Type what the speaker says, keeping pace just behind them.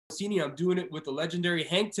Tomasini. I'm doing it with the legendary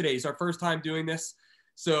Hank today. It's our first time doing this.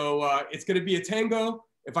 So it's going to be a tango.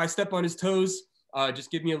 If I step on his toes,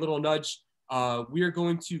 just give me a little nudge. We are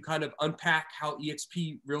going to kind of unpack how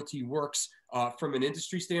eXpRealty works from an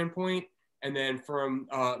industry standpoint, and then from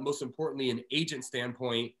most importantly, an agent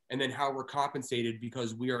standpoint, and then how we're compensated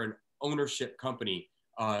because we are an ownership company.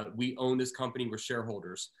 We own this company, we're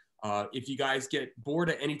shareholders. If you guys get bored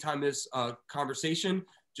at any time this conversation,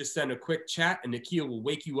 just send a quick chat and Nakia will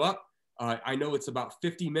wake you up. I know it's about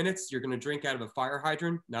 50 minutes. You're gonna drink out of a fire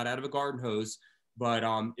hydrant, not out of a garden hose, but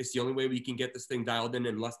it's the only way we can get this thing dialed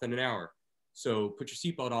in less than an hour. So put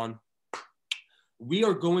your seatbelt on. We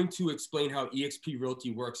are going to explain how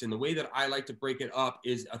eXpRealty works. And the way that I like to break it up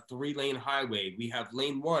is a 3-lane highway. We have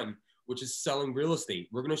lane 1, which is selling real estate.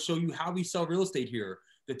 We're gonna show you how we sell real estate here,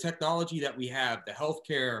 the technology that we have, the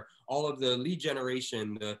healthcare, all of the lead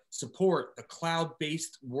generation, the support, the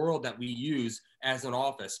cloud-based world that we use as an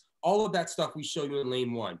office. All of that stuff we show you in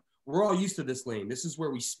lane 1. We're all used to this lane. This is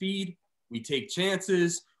where we speed, we take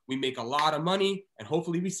chances, we make a lot of money, and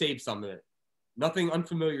hopefully we save some of it. Nothing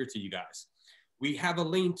unfamiliar to you guys. We have a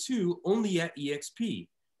lane 2 only at eXp,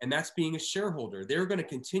 and that's being a shareholder. They're going to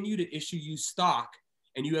continue to issue you stock,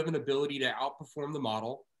 and you have an ability to outperform the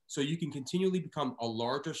model so you can continually become a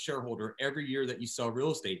larger shareholder every year that you sell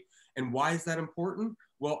real estate. And why is that important?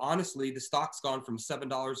 Well, honestly, the stock's gone from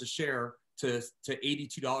 $7 a share to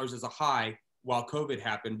 $82 as a high while COVID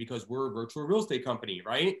happened because we're a virtual real estate company,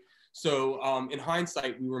 right? So in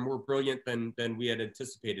hindsight, we were more brilliant than we had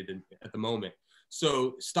anticipated at the moment.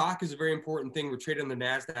 So stock is a very important thing. We're traded on the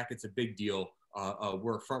NASDAQ. It's a big deal.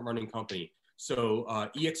 We're a front-running company. So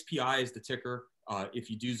EXPI is the ticker. If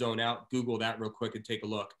you do zone out, Google that real quick and take a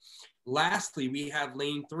look. Lastly, we have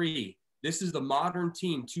lane 3. This is the modern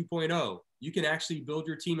team 2.0. You can actually build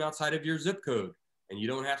your team outside of your zip code, and you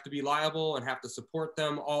don't have to be liable and have to support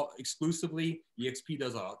them all exclusively. eXp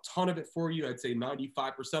does a ton of it for you. I'd say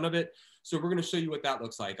 95% of it. So we're going to show you what that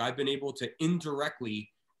looks like. I've been able to indirectly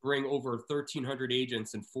bring over 1,300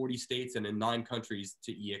 agents in 40 states and in 9 countries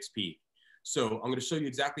to eXp. So I'm going to show you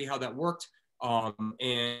exactly how that worked.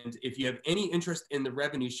 And if you have any interest in the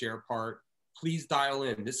revenue share part, please dial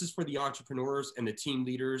in. This is for the entrepreneurs and the team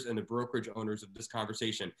leaders and the brokerage owners of this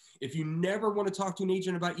conversation. If you never want to talk to an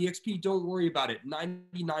agent about eXp, don't worry about it.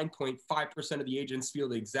 99.5% of the agents feel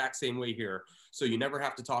the exact same way here. So you never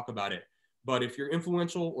have to talk about it. But if you're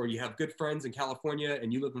influential or you have good friends in California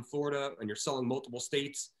and you live in Florida and you're selling multiple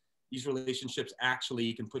states, these relationships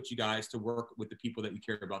actually can put you guys to work with the people that you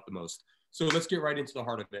care about the most. So let's get right into the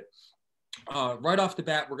heart of it. Right off the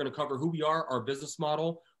bat, we're going to cover who we are, our business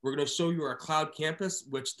model. We're going to show you our cloud campus,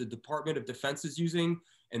 which the Department of Defense is using,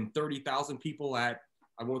 and 30,000 people at,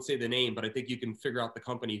 I won't say the name, but I think you can figure out the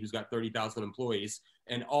company who's got 30,000 employees,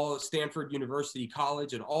 and all of Stanford University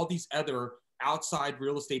College and all these other outside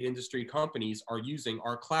real estate industry companies are using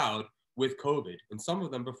our cloud with COVID, and some of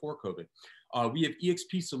them before COVID. We have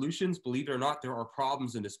eXp solutions. Believe it or not, there are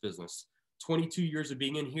problems in this business. 22 years of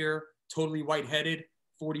being in here, totally white-headed,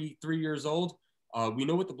 43 years old. We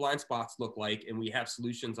know what the blind spots look like, and we have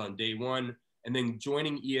solutions on day one, and then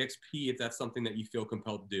joining eXp if that's something that you feel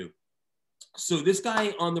compelled to do. So this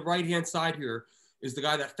guy on the right-hand side here is the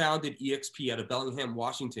guy that founded eXp out of Bellingham,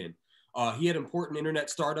 Washington. He had important internet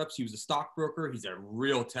startups. He was a stockbroker. He's a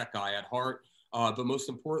real tech guy at heart, but most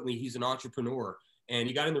importantly, he's an entrepreneur. And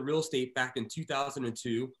he got into real estate back in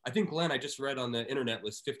 2002. I think Glenn, I just read on the internet,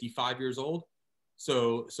 was 55 years old.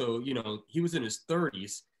 So you know, he was in his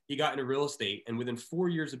 30s. He got into real estate, and within 4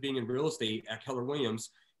 years of being in real estate at Keller Williams,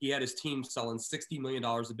 he had his team selling $60 million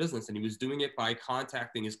of business, and he was doing it by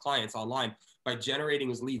contacting his clients online, by generating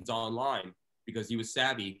his leads online, because he was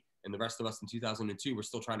savvy, and the rest of us in 2002 were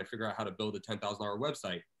still trying to figure out how to build a $10,000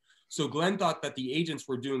 website. So Glenn thought that the agents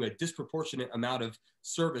were doing a disproportionate amount of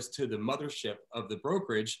service to the mothership of the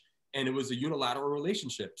brokerage, and it was a unilateral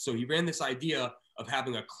relationship. So he ran this idea of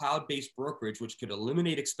having a cloud-based brokerage which could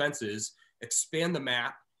eliminate expenses, expand the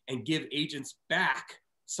map, and give agents back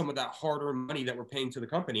some of that hard-earned money that we're paying to the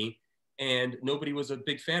company. And nobody was a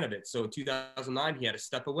big fan of it. So in 2009, he had to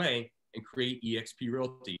step away and create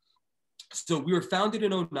eXpRealty. So we were founded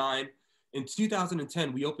in 2009. In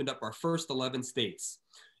 2010, we opened up our first 11 states.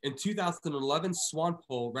 In 2011,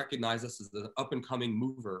 Swanepoel recognized us as the up-and-coming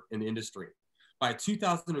mover in the industry. By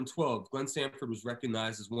 2012, Glenn Sanford was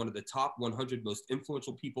recognized as one of the top 100 most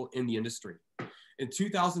influential people in the industry. In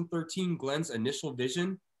 2013, Glenn's initial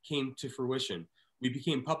vision came to fruition. We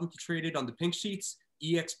became publicly traded on the pink sheets.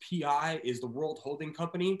 eXPI is the world holding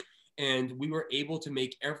company, and we were able to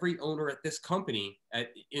make every owner at this company at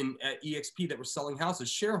eXp that were selling houses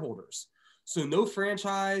shareholders. So no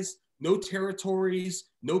franchise, No territories,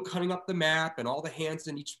 no cutting up the map and all the hands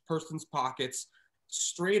in each person's pockets.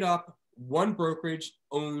 Straight up one brokerage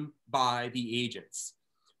owned by the agents.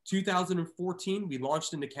 2014, we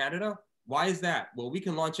launched into Canada. Why is that? Well, we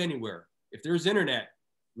can launch anywhere. If there's internet,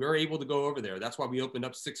 we're able to go over there. That's why we opened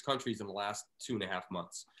up 6 countries in the last 2.5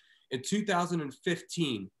 months. In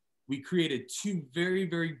 2015, we created 2 very,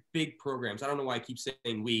 very big programs. I don't know why I keep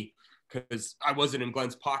saying we, because I wasn't in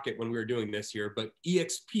Glenn's pocket when we were doing this here, but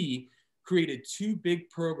eXp created 2 big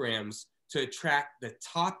programs to attract the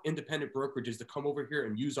top independent brokerages to come over here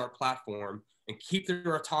and use our platform and keep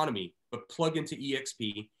their autonomy, but plug into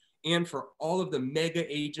eXp, and for all of the mega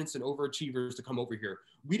agents and overachievers to come over here.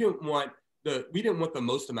 We didn't want the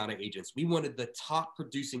most amount of agents. We wanted the top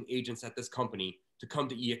producing agents at this company to come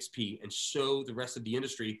to eXp and show the rest of the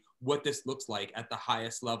industry what this looks like at the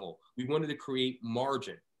highest level. We wanted to create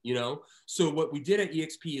margin, you know? So what we did at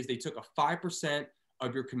eXp is they took a 5%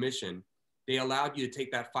 of your commission. They allowed you to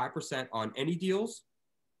take that 5% on any deals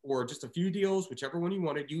or just a few deals, whichever one you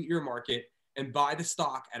wanted, you earmark it and buy the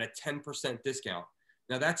stock at a 10% discount.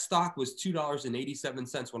 Now that stock was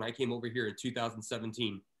 $2.87 when I came over here in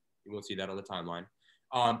 2017. You won't see that on the timeline.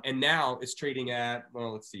 And now it's trading at,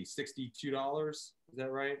 well, let's see, $62. Is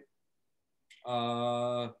that right?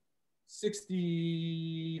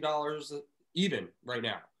 $60 even right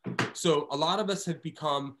now. So a lot of us have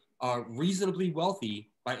become reasonably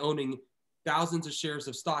wealthy by owning thousands of shares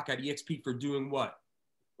of stock at eXp for doing what?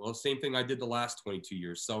 Well, same thing I did the last 22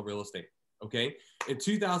 years, sell real estate. Okay. In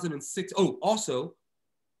 2006, also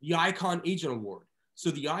the Icon Agent Award. So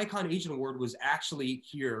the Icon Agent Award was actually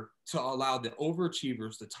here to allow the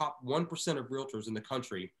overachievers, the top 1% of realtors in the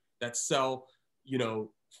country that sell, you know,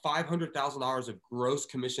 $500,000 of gross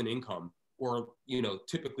commission income, or, you know,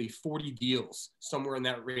 typically 40 deals, somewhere in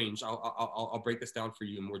that range. I'll break this down for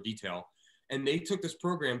you in more detail. And they took this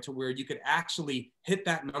program to where you could actually hit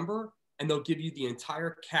that number and they'll give you the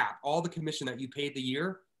entire cap, all the commission that you paid the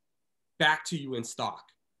year back to you in stock.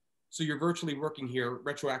 So you're virtually working here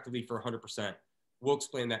retroactively for 100%. We'll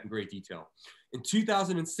explain that in great detail. In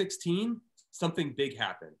 2016, something big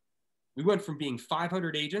happened. We went from being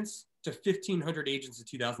 500 agents to 1,500 agents in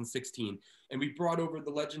 2016. And we brought over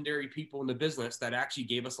the legendary people in the business that actually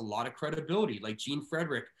gave us a lot of credibility, like Gene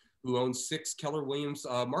Frederick, who owns 6 Keller Williams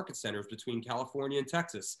market centers between California and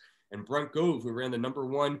Texas, and Brent Gove, who ran the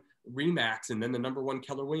 #1 Remax and then the #1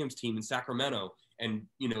 Keller Williams team in Sacramento, and,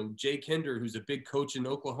 you know, Jay Kinder, who's a big coach in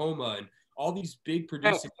Oklahoma, and all these big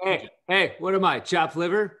producing agents. Hey, what am I, chopped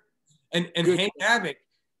liver? And Hank Avink,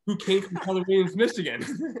 who came from Keller Williams, Michigan.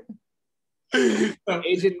 So,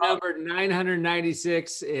 agent number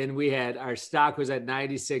 996, and we had, our stock was at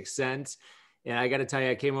 96 cents. And I got to tell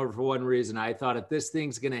you, I came over for one reason. I thought if this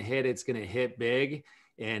thing's going to hit, it's going to hit big.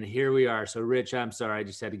 And here we are. So Rich, I'm sorry. I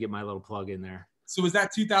just had to get my little plug in there. So was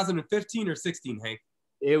that 2015 or 16, Hank?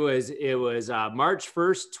 It was March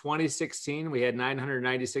 1st, 2016. We had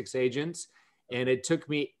 996 agents, and it took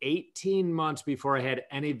me 18 months before I had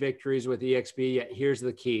any victories with eXp. Yet here's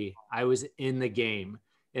the key. I was in the game.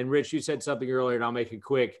 And Rich, you said something earlier, and I'll make it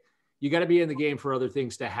quick. You got to be in the game for other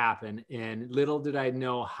things to happen. And little did I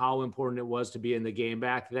know how important it was to be in the game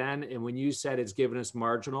back then. And when you said it's given us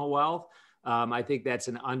marginal wealth, I think that's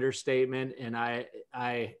an understatement. And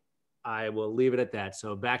I will leave it at that.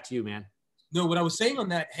 So back to you, man. No, what I was saying on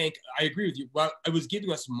that, Hank, I agree with you. Well, it was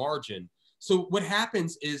giving us margin. So what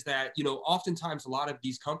happens is that, you know, oftentimes a lot of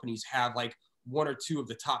these companies have like 1 or 2 of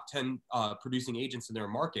the top 10 producing agents in their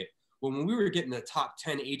market. Well, when we were getting the top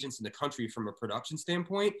 10 agents in the country from a production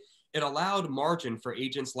standpoint, it allowed margin for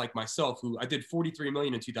agents like myself, who I did 43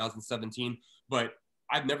 million in 2017, but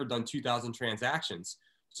I've never done 2,000 transactions.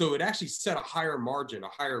 So it actually set a higher margin, a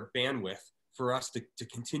higher bandwidth for us to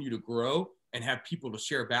continue to grow and have people to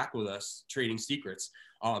share back with us trading secrets.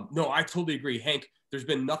 No, I totally agree. Hank, there's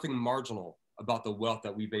been nothing marginal about the wealth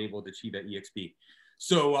that we've been able to achieve at eXp.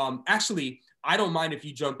 So actually, I don't mind if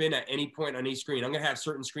you jump in at any point on any screen. I'm going to have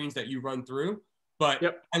certain screens that you run through, but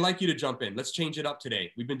yep. I'd like you to jump in. Let's change it up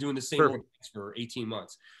today. We've been doing the same old things for 18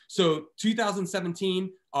 months. So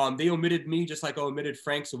 2017, they omitted me just like I omitted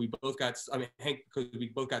Frank. So we both got, Hank, because we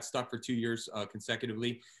both got stuck for 2 years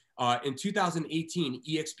consecutively. In 2018,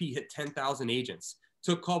 eXp hit 10,000 agents.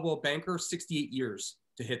 Took Coldwell Banker 68 years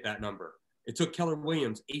to hit that number. It took Keller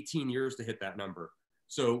Williams 18 years to hit that number.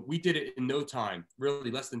 So we did it in no time,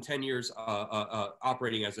 really less than 10 years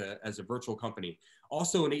operating as a virtual company.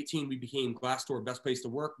 Also in 18, we became Glassdoor Best Place to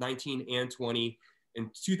Work, 19 and 20.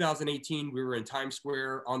 In 2018, we were in Times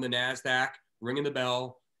Square on the NASDAQ, ringing the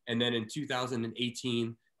bell. And then in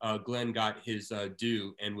 2018, Glenn got his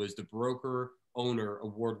due and was the broker owner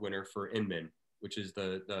award winner for Inman. which is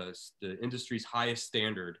the industry's highest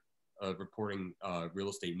standard of reporting real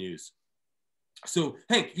estate news. So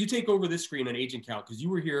Hank, you take over this screen on agent count because you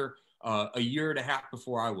were here a year and a half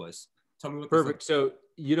before I was. Tell me what. Perfect. So,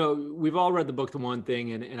 you know, we've all read the book, The One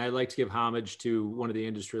Thing, and I'd like to give homage to one of the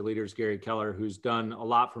industry leaders, Gary Keller, who's done a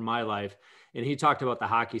lot for my life. And he talked about the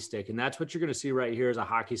hockey stick. And that's what you're going to see right here is a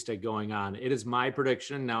hockey stick going on. It is my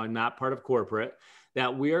prediction, now I'm not part of corporate,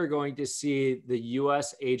 that we are going to see the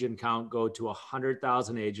U.S. agent count go to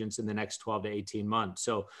 100,000 agents in the next 12 to 18 months.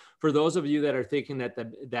 So for those of you that are thinking that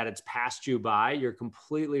it's passed you by, you're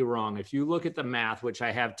completely wrong. If you look at the math, which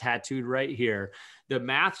I have tattooed right here, the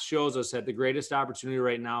math shows us that the greatest opportunity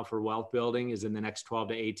right now for wealth building is in the next 12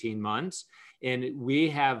 to 18 months. And we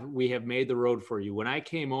have made the road for you. When I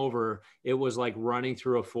came over, it was like running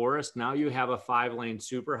through a forest. Now you have a 5-lane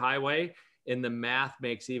superhighway, and the math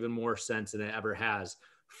makes even more sense than it ever has.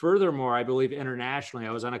 Furthermore, I believe internationally,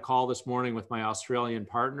 I was on a call this morning with my Australian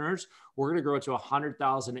partners. We're going to grow to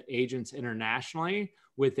 100,000 agents internationally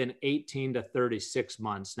within 18 to 36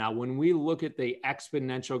 months. Now, when we look at the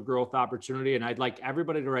exponential growth opportunity, and I'd like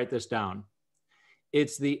everybody to write this down,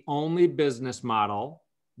 it's the only business model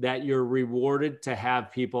that you're rewarded to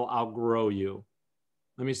have people outgrow you.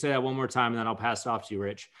 Let me say that one more time, and then I'll pass it off to you,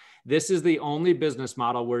 Rich. This is the only business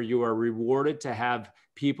model where you are rewarded to have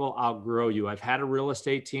people outgrow you. I've had a real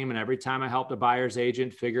estate team, and every time I helped a buyer's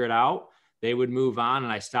agent figure it out, they would move on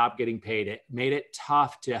and I stopped getting paid. It made it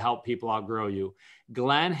tough to help people outgrow you.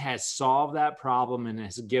 Glenn has solved that problem and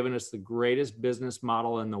has given us the greatest business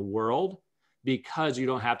model in the world because you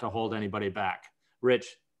don't have to hold anybody back.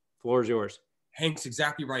 Rich, floor is yours. Hank's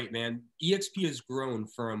exactly right, man. eXp has grown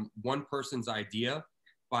from one person's idea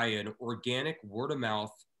by an organic word of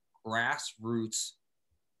mouth, grassroots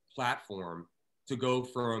platform to go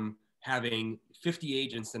from having 50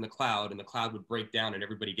 agents in the cloud, and the cloud would break down and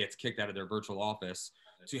everybody gets kicked out of their virtual office,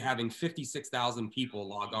 to having 56,000 people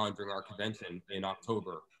log on during our convention in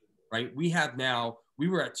October, right? We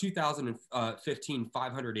were at 2015,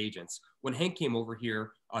 500 agents. When Hank came over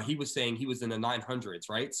here, he was saying he was in the 900s,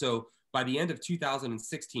 right? So by the end of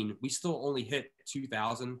 2016, we still only hit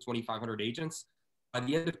 2,000, 2,500 agents. By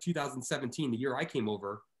the end of 2017, the year I came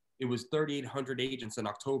over, it was 3,800 agents in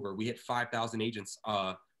October. We hit 5,000 agents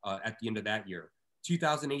at the end of that year.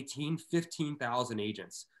 2018, 15,000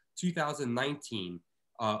 agents. 2019,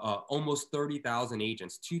 almost 30,000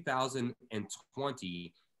 agents.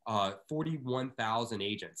 2020, 41,000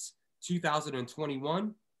 agents.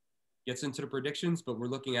 2021 gets into the predictions, but we're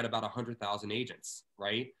looking at about 100,000 agents,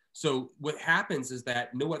 right? So what happens is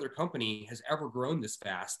that no other company has ever grown this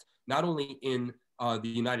fast, not only in the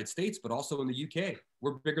United States, but also in the UK.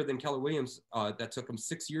 We're bigger than Keller Williams. That took them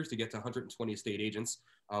 6 years to get to 120 estate agents.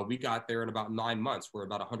 We got there in about 9 months. We're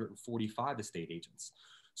about 145 estate agents.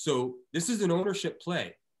 So this is an ownership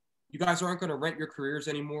play. You guys aren't going to rent your careers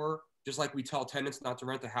anymore, just like we tell tenants not to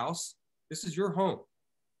rent a house. This is your home.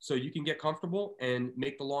 So you can get comfortable and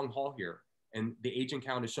make the long haul here. And the agent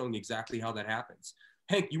count is showing exactly how that happens.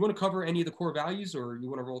 Hank, you want to cover any of the core values, or you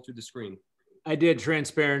want to roll through the screen? I did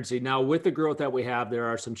transparency. Now, with the growth that we have, there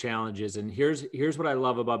are some challenges. And here's what I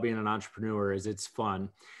love about being an entrepreneur is it's fun.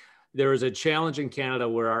 There was a challenge in Canada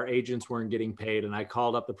where our agents weren't getting paid. And I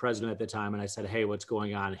called up the president at the time and I said, hey, what's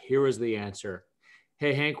going on? Here was the answer.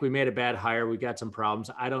 Hey, Hank, we made a bad hire. We got some problems.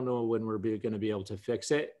 I don't know when we're going to be able to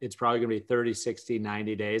fix it. It's probably going to be 30, 60,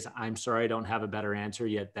 90 days. I'm sorry, I don't have a better answer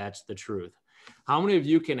yet. That's the truth. How many of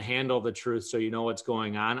you can handle the truth so you know what's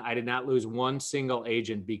going on? I did not lose one single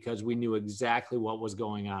agent because we knew exactly what was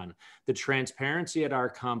going on. The transparency at our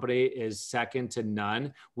company is second to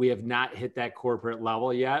none. We have not hit that corporate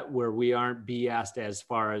level yet where we aren't BS'd as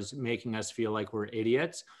far as making us feel like we're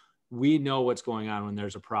idiots. We know what's going on when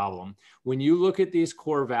there's a problem. When you look at these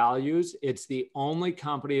core values, it's the only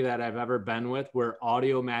company that I've ever been with where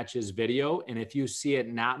audio matches video. And if you see it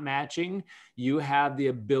not matching, you have the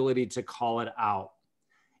ability to call it out.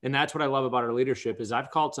 And that's what I love about our leadership is I've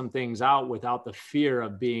called some things out without the fear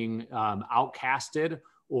of being outcasted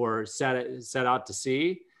or set out to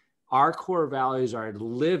sea. Our core values are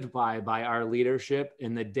lived by our leadership.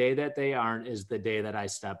 And the day that they aren't is the day that I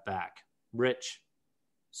step back. Rich.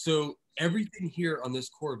 So everything here on this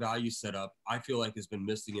core value setup, I feel like has been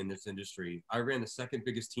missing in this industry. I ran the second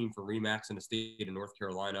biggest team for RE/MAX in the state of North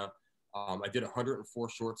Carolina. I did 104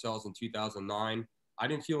 short sales in 2009. I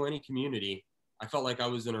didn't feel any community. I felt like I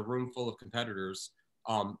was in a room full of competitors.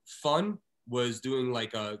 Fun was doing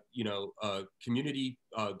like community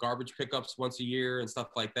garbage pickups once a year and stuff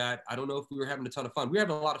like that. I don't know if we were having a ton of fun. We were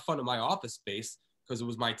having a lot of fun in my office space because it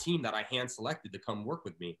was my team that I hand selected to come work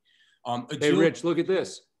with me. Hey, Rich, look at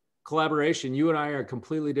this. Collaboration. You and I are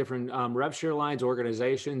completely different rev share lines,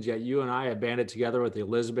 organizations, yet you and I have banded together with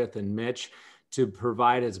Elizabeth and Mitch to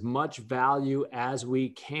provide as much value as we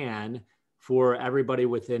can for everybody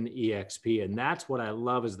within eXp. And that's what I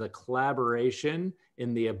love, is the collaboration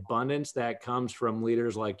and the abundance that comes from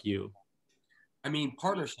leaders like you. I mean,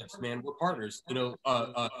 partnerships, man. We're partners. You know,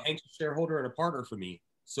 Hank's a shareholder and a partner for me.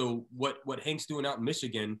 So what Hank's doing out in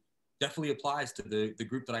Michigan definitely applies to the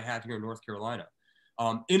group that I have here in North Carolina.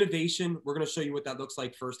 Innovation, we're going to show you what that looks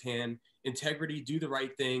like firsthand. Integrity, do the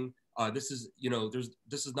right thing. This is, you know,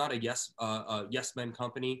 this is not a yes men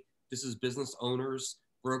company. This is business owners,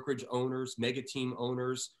 brokerage owners, mega team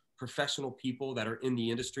owners, professional people that are in the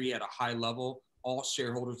industry at a high level, all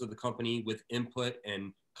shareholders of the company with input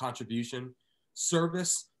and contribution.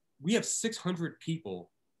 Service, we have 600 people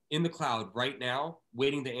in the cloud right now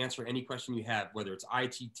waiting to answer any question you have, whether it's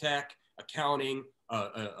IT tech, accounting,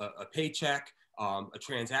 a paycheck, a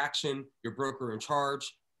transaction, your broker in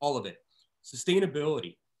charge, all of it.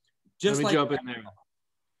 Sustainability. Let me jump in there.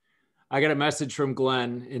 I got a message from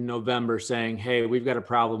Glenn in November saying, hey, we've got a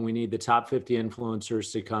problem. We need the top 50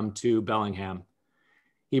 influencers to come to Bellingham.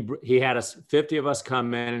 He had us 50 of us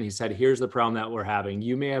come in and he said, here's the problem that we're having.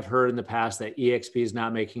 You may have heard in the past that eXp is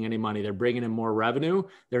not making any money. They're bringing in more revenue.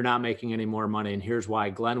 They're not making any more money. And here's why.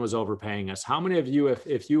 Glenn was overpaying us. How many of you,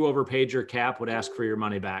 if you overpaid your cap, would ask for your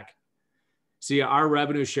money back? See, our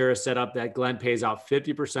revenue share is set up that Glenn pays out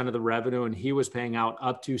 50% of the revenue, and he was paying out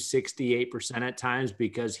up to 68% at times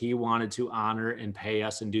because he wanted to honor and pay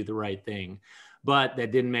us and do the right thing. But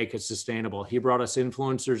that didn't make it sustainable. He brought us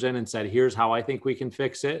influencers in and said, here's how I think we can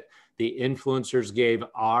fix it. The influencers gave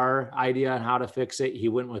our idea on how to fix it. He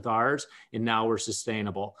went with ours, and now we're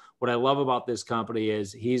sustainable. What I love about this company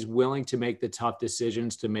is he's willing to make the tough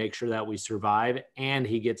decisions to make sure that we survive, and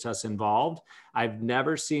he gets us involved. I've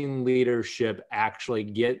never seen leadership actually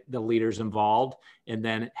get the leaders involved and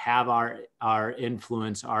then have our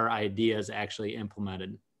influence, our ideas actually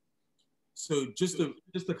implemented. So just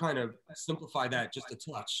to kind of simplify that just a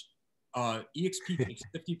touch, eXp takes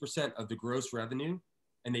 50% of the gross revenue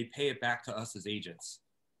and they pay it back to us as agents.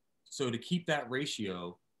 So to keep that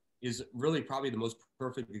ratio is really probably the most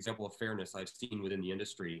perfect example of fairness I've seen within the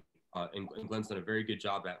industry. And Glenn's done a very good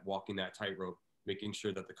job at walking that tightrope, making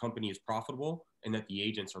sure that the company is profitable and that the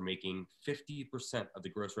agents are making 50% of the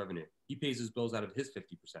gross revenue. He pays his bills out of his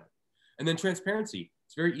 50%. And then transparency.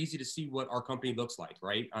 It's very easy to see what our company looks like,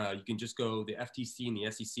 right? You can just go, the FTC and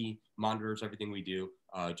the SEC monitors everything we do.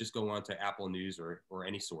 Just go on to Apple News or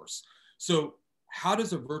any source. So how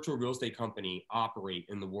does a virtual real estate company operate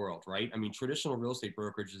in the world, right? I mean, traditional real estate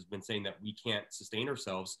brokerage has been saying that we can't sustain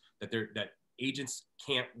ourselves, that agents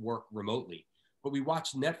can't work remotely. But we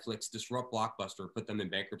watch Netflix disrupt Blockbuster, put them in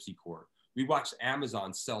bankruptcy court. We watched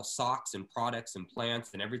Amazon sell socks and products and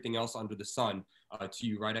plants and everything else under the sun to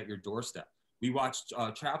you right at your doorstep. We watched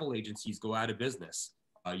travel agencies go out of business.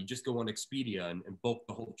 You just go on Expedia and bulk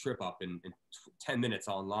the whole trip up in 10 minutes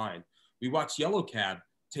online. We watched Yellow Cab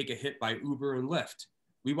take a hit by Uber and Lyft.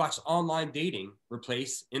 We watched online dating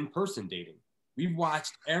replace in-person dating. We've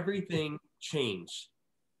watched everything change.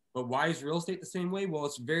 But why is real estate the same way? Well,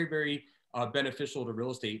 it's very, very beneficial to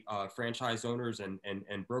real estate franchise owners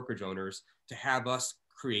and brokerage owners to have us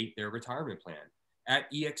create their retirement plan. At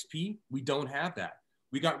eXp, we don't have that.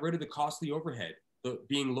 We got rid of the costly overhead,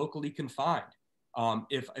 being locally confined.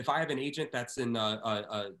 If I have an agent that's in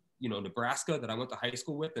Nebraska that I went to high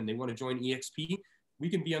school with and they want to join eXp, we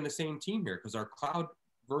can be on the same team here because our cloud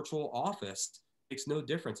virtual office makes no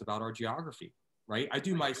difference about our geography, right? I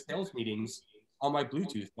do my sales meetings on my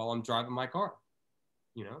Bluetooth while I'm driving my car,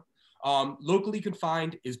 you know? Locally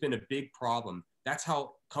confined has been a big problem. That's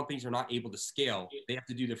how companies are not able to scale. They have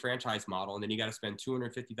to do the franchise model, and then you got to spend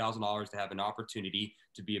 $250,000 to have an opportunity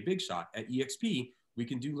to be a big shot. At eXp, we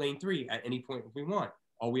can do lane 3 at any point if we want.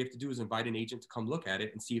 All we have to do is invite an agent to come look at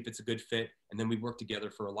it and see if it's a good fit, and then we work together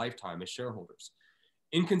for a lifetime as shareholders.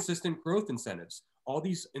 Inconsistent growth incentives. All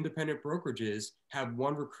these independent brokerages have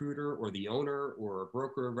one recruiter or the owner or a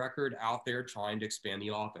broker of record out there trying to expand the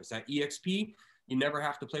office. At eXp, you never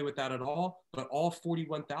have to play with that at all, but all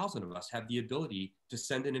 41,000 of us have the ability to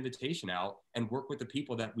send an invitation out and work with the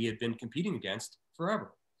people that we have been competing against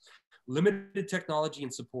forever. Limited technology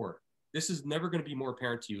and support. This is never going to be more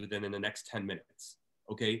apparent to you than in the next 10 minutes,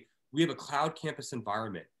 okay? We have a cloud campus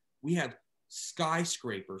environment. We have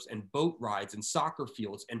skyscrapers and boat rides and soccer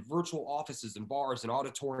fields and virtual offices and bars and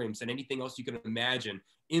auditoriums and anything else you can imagine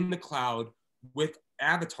in the cloud with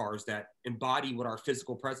avatars that embody what our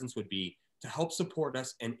physical presence would be to help support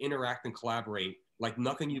us and interact and collaborate like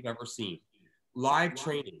nothing you've ever seen. Live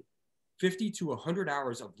training, 50 to 100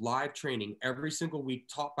 hours of live training every single week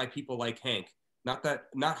taught by people like Hank, not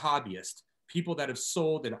hobbyists, people that have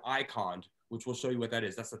sold and iconed, which we'll show you what that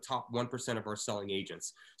is. That's the top 1% of our selling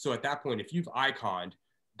agents. So at that point, if you've iconed,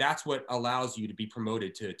 that's what allows you to be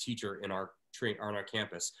promoted to a teacher on our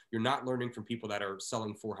campus. You're not learning from people that are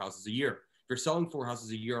selling 4 houses a year. If you're selling 4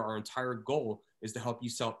 houses a year, our entire goal is to help you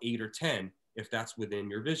sell 8 or 10 if that's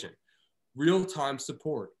within your vision. Real-time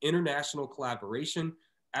support, international collaboration.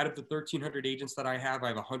 Out of the 1,300 agents that I have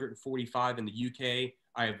 145 in the UK.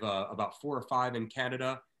 I have about 4 or 5 in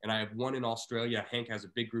Canada, and I have 1 in Australia. Hank has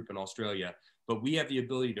a big group in Australia, but we have the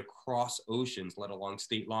ability to cross oceans, let alone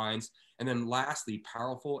state lines. And then lastly,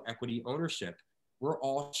 powerful equity ownership. We're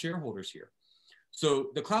all shareholders here.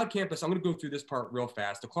 So the cloud campus, I'm going to go through this part real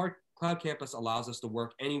fast. The cloud campus allows us to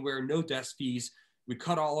work anywhere, no desk fees. We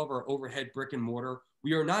cut all of our overhead brick and mortar.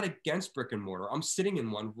 We are not against brick and mortar. I'm sitting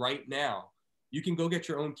in one right now. You can go get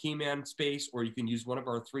your own Keyman space, or you can use one of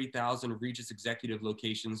our 3,000 Regis executive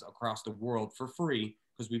locations across the world for free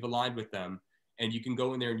because we've aligned with them. And you can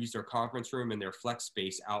go in there and use their conference room and their flex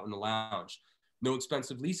space out in the lounge. No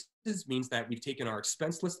expensive leases means that we've taken our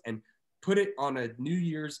expense list and put it on a New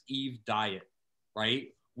Year's Eve diet, right?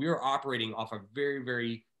 We are operating off a very,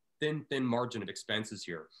 very thin margin of expenses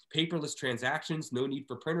here. Paperless transactions, no need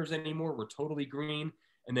for printers anymore. We're totally green.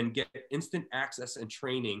 And then get instant access and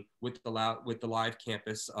training with the live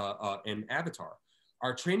campus and avatar.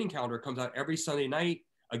 Our training calendar comes out every Sunday night.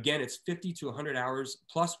 Again, it's 50 to 100 hours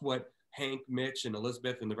plus what Hank, Mitch, and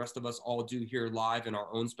Elizabeth and the rest of us all do here live in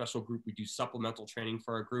our own special group. We do supplemental training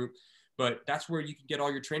for our group, but that's where you can get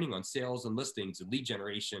all your training on sales and listings and lead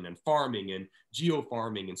generation and farming and geo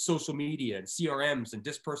farming and social media and CRMs and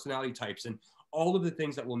disc personality types and all of the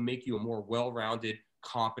things that will make you a more well-rounded,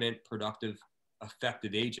 competent, productive,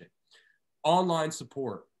 effective agent. Online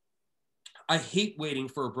support. I hate waiting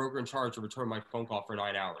for a broker in charge to return my phone call for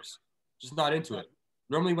 9 hours. Just not into it.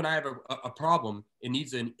 Normally when I have a problem, it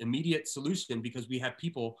needs an immediate solution because we have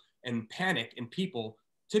people, and panic in people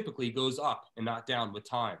typically goes up and not down with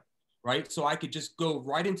time, right? So I could just go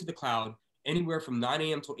right into the cloud anywhere from 9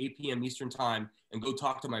 a.m. till 8 p.m. Eastern time and go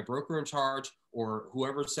talk to my broker in charge or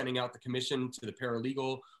whoever's sending out the commission to the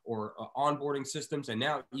paralegal or onboarding systems. And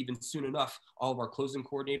now even soon enough, all of our closing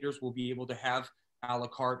coordinators will be able to have a la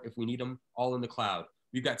carte if we need them all in the cloud.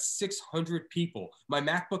 We've got 600 people. My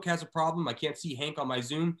MacBook has a problem. I can't see Hank on my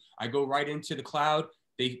Zoom. I go right into the cloud.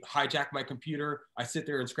 They hijack my computer. I sit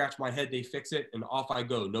there and scratch my head. They fix it and off I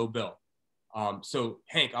go, no bill. So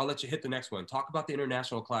Hank, I'll let you hit the next one. Talk about the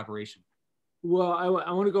international collaboration. Well, I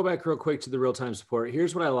want to go back real quick to the real-time support.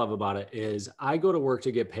 Here's what I love about it is I go to work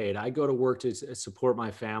to get paid. I go to work to support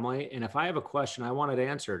my family. And if I have a question, I want it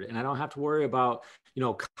answered. And I don't have to worry about,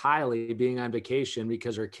 Kylie being on vacation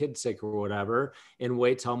because her kid's sick or whatever and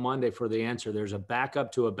wait till Monday for the answer. There's a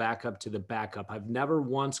backup to a backup to the backup. I've never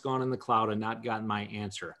once gone in the cloud and not gotten my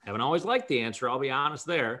answer. I haven't always liked the answer. I'll be honest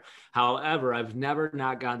there. However, I've never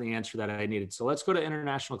not gotten the answer that I needed. So let's go to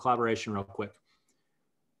international collaboration real quick.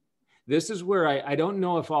 This is where I don't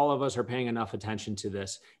know if all of us are paying enough attention to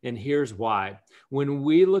this. And here's why. When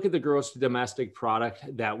we look at the gross domestic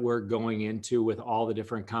product that we're going into with all the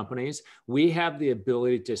different companies, we have the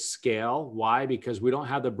ability to scale. Why? Because we don't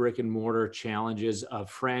have the brick and mortar challenges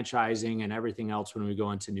of franchising and everything else when we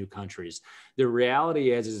go into new countries. The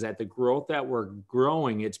reality is that the growth that we're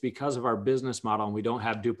growing, it's because of our business model and we don't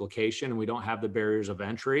have duplication and we don't have the barriers of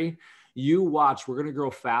entry. You watch, we're going to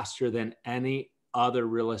grow faster than any other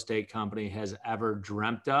real estate company has ever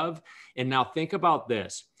dreamt of. And now think about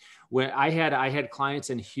this. When I had clients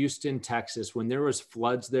in Houston, Texas, when there was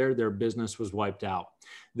floods there, their business was wiped out.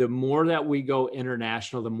 The more that we go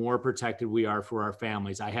international, the more protected we are for our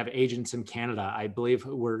families. I have agents in Canada. I believe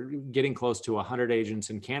we're getting close to 100 agents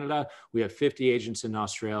in Canada. We have 50 agents in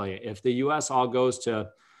Australia. If the US all goes to,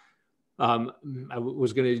 I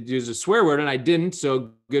was going to use a swear word and I didn't.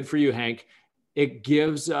 So good for you, Hank. It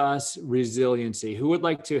gives us resiliency. Who would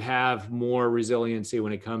like to have more resiliency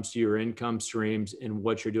when it comes to your income streams and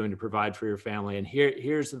what you're doing to provide for your family? And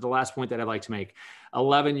here's the last point that I'd like to make.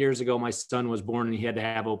 11 years ago, my son was born and he had to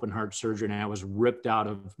have open heart surgery and I was ripped out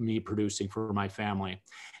of me producing for my family.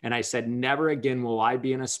 And I said, never again will I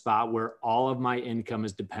be in a spot where all of my income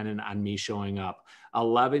is dependent on me showing up.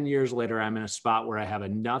 11 years later, I'm in a spot where I have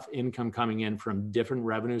enough income coming in from different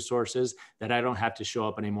revenue sources that I don't have to show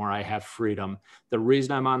up anymore. I have freedom. The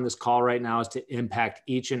reason I'm on this call right now is to impact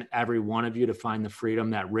each and every one of you to find the freedom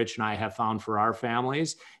that Rich and I have found for our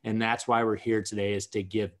families. And that's why we're here today, is to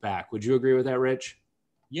give back. Would you agree with that, Rich?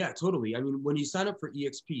 Yeah, totally. I mean, when you sign up for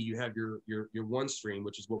eXp, you have your one stream,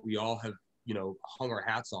 which is what we all have, hung our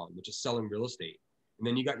hats on, which is selling real estate. And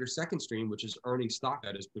then you got your second stream, which is earning stock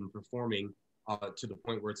that has been performing to the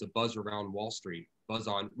point where it's a buzz around Wall Street.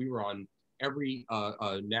 We were on every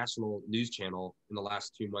national news channel in the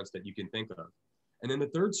last 2 months that you can think of. And then the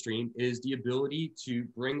third stream is the ability to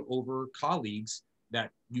bring over colleagues that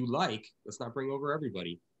you like. Let's not bring over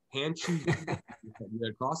everybody. Hand choose that you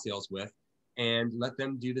had cross sales with, and let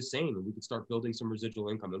them do the same. And we can start building some residual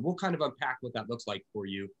income. And we'll kind of unpack what that looks like for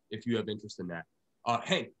you if you have interest in that.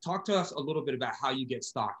 Hank, talk to us a little bit about how you get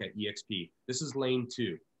stock at eXp. This is lane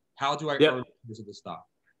 2. How do I earn the stock?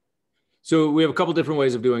 So we have a couple different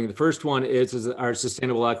ways of doing it. The first one is our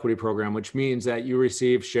sustainable equity program, which means that you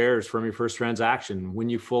receive shares from your first transaction when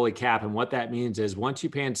you fully cap. And what that means is once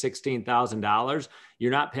you pay in $16,000,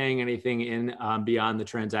 you're not paying anything in beyond the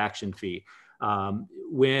transaction fee.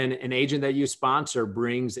 When an agent that you sponsor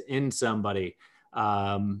brings in somebody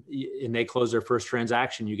and they close their first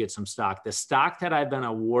transaction, you get some stock. The stock that I've been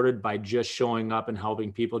awarded by just showing up and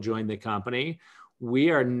helping people join the company,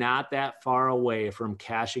 we are not that far away from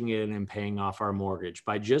cashing in and paying off our mortgage.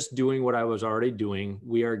 By just doing what I was already doing,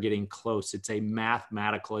 we are getting close. It's a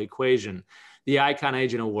mathematical equation. The Icon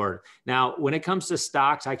Agent Award. Now, when it comes to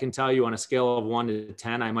stocks, I can tell you on a scale of 1 to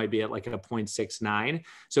 10, I might be at like a 0.69.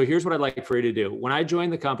 So here's what I'd like for you to do. When I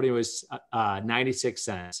joined the company, it was 96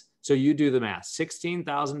 cents. So you do the math,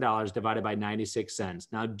 $16,000 divided by 96 cents.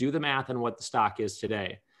 Now do the math on what the stock is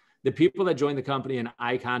today. The people that joined the company in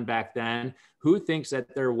Icon back then, who thinks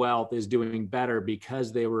that their wealth is doing better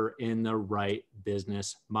because they were in the right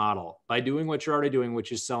business model? By doing what you're already doing,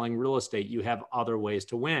 which is selling real estate, you have other ways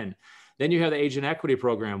to win. Then you have the agent equity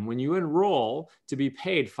program. When you enroll to be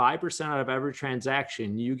paid 5% out of every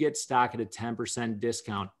transaction, you get stock at a 10%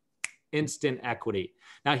 discount, instant equity.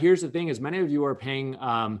 Now, here's the thing is many of you are paying,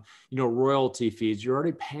 royalty fees. You're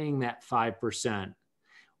already paying that 5%.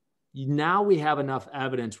 Now we have enough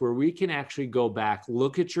evidence where we can actually go back,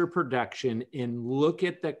 look at your production and look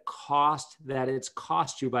at the cost that it's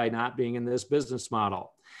cost you by not being in this business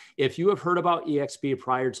model. If you have heard about eXp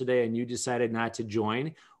prior today and you decided not to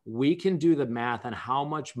join, we can do the math on how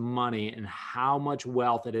much money and how much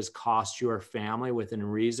wealth it has cost your family within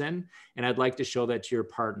reason. And I'd like to show that to your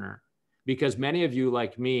partner because many of you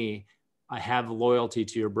like me, I have loyalty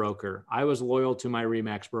to your broker. I was loyal to my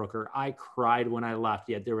RE/MAX broker. I cried when I left,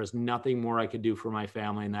 yet there was nothing more I could do for my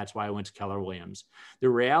family. And that's why I went to Keller Williams. The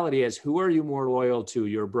reality is, who are you more loyal to,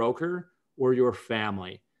 your broker or your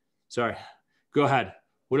family? Sorry, go ahead.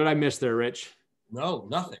 What did I miss there, Rich? No,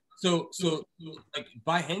 nothing. So like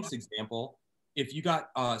by Hank's example, if you got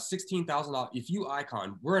 $16,000, if you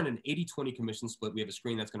Icon, we're in an 80-20 commission split. We have a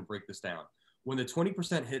screen that's going to break this down. When the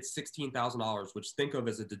 20% hits $16,000, which think of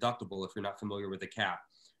as a deductible if you're not familiar with the cap.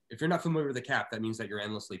 If you're not familiar with the cap, that means that you're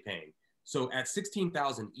endlessly paying. So at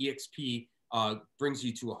 $16,000, eXp brings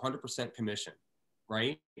you to 100% commission,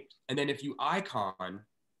 right? And then if you Icon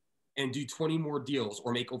and do 20 more deals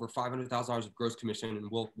or make over $500,000 of gross commission,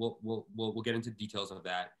 and we'll get into details of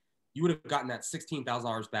that, you would have gotten that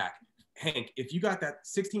 $16,000 back. Hank, if you got that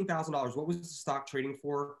 $16,000, what was the stock trading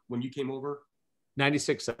for when you came over?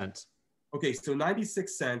 96 cents. Okay, so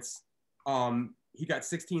 96 cents, he got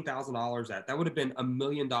 $16,000 at. That would have been $1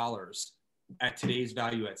 million at today's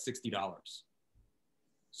value at $60.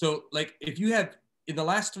 So like if you have, in the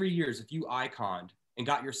last 3 years, if you Iconed and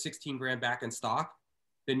got your 16 grand back in stock,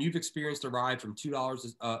 then you've experienced a ride from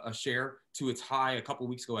 $2 a share to its high a couple of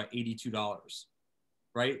weeks ago at $82,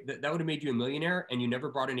 right? That would have made you a millionaire, and you never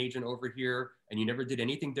brought an agent over here and you never did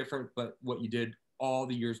anything different but what you did all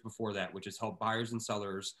the years before that, which is help buyers and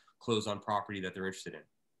sellers close on property that they're interested in.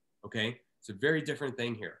 Okay, it's a very different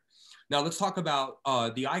thing here. Now let's talk about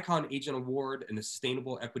the Icon Agent Award and the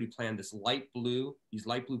Sustainable Equity Plan. These light blue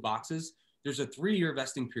boxes. There's a 3-year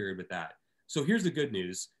vesting period with that. So here's the good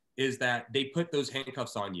news: is that they put those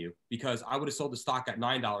handcuffs on you because I would have sold the stock at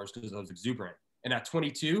 $9 because I was exuberant, and at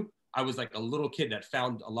 22, I was like a little kid that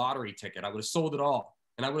found a lottery ticket. I would have sold it all,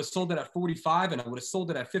 and I would have sold it at 45, and I would have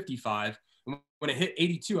sold it at 55. And when it hit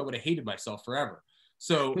 82, I would have hated myself forever.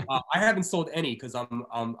 So I haven't sold any because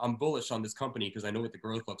I'm bullish on this company because I know what the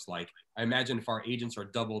growth looks like. I imagine if our agents are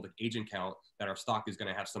double the agent count, that our stock is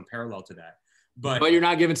going to have some parallel to that. But you're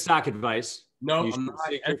not giving stock advice. No, I'm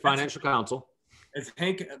not. Your financial counsel. As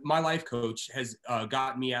Hank, my life coach, has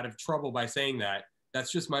gotten me out of trouble by saying that.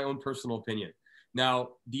 That's just my own personal opinion.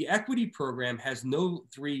 Now, the equity program has no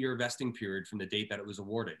 3-year vesting period from the date that it was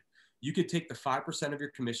awarded. You could take the 5% of your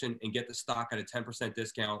commission and get the stock at a 10%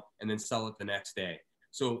 discount and then sell it the next day.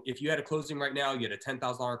 So if you had a closing right now, you had a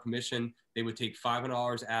 $10,000 commission, they would take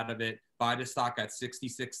 $500 out of it, buy the stock at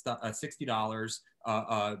 $60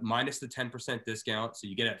 minus the 10% discount. So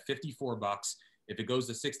you get it at $54. If it goes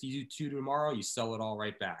to 62 tomorrow, you sell it all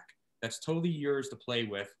right back. That's totally yours to play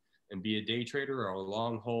with and be a day trader or a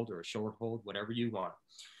long hold or a short hold, whatever you want.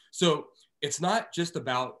 So it's not just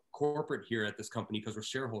about corporate here at this company because we're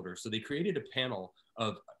shareholders. So they created a panel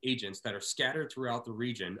of agents that are scattered throughout the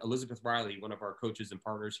region. Elizabeth Riley, one of our coaches and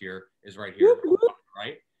partners here, is right here,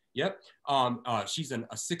 right? Yep. She's a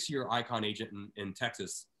 6-year icon agent in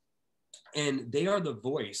Texas. And they are the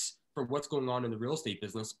voice for what's going on in the real estate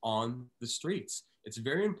business on the streets. It's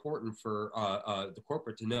very important for the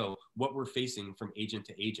corporate to know what we're facing from agent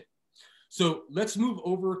to agent. So let's move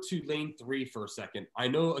over to lane 3 for a second. I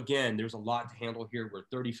know, again, there's a lot to handle here. We're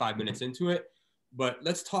 35 minutes into it, but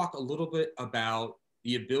let's talk a little bit about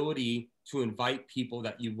the ability to invite people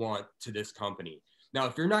that you want to this company. Now,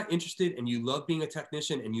 if you're not interested and you love being a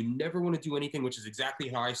technician and you never want to do anything, which is exactly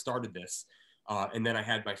how I started this, and then I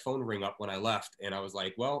had my phone ring up when I left and I was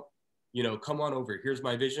like, well, you know, come on over. Here's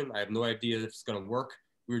my vision. I have no idea if it's going to work.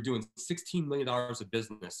 We were doing $16 million of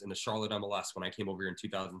business in the Charlotte MLS when I came over here in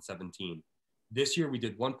 2017. This year we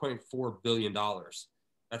did $1.4 billion.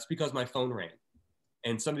 That's because my phone rang.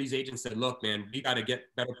 And some of these agents said, look, man, we got to get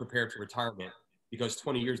better prepared for retirement because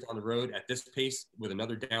 20 years down the road at this pace with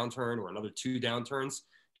another downturn or another 2 downturns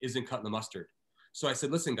isn't cutting the mustard. So I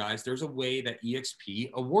said, listen, guys, there's a way that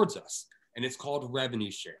eXp awards us, and it's called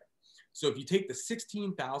revenue share. So if you take the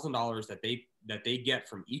 $16,000 that they get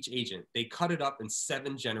from each agent, they cut it up in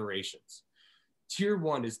 7 generations. Tier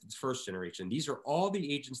 1 is the first generation. These are all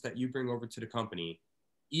the agents that you bring over to the company.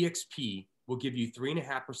 eXp will give you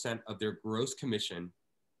 3.5% of their gross commission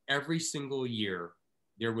every single year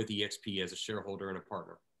they're with eXp as a shareholder and a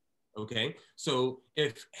partner. Okay. So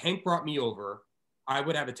if Hank brought me over, I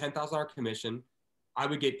would have a $10,000 commission. I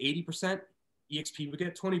would get 80%. eXp would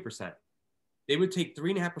get 20%. They would take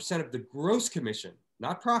 3.5% of the gross commission,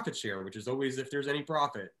 not profit share, which is always if there's any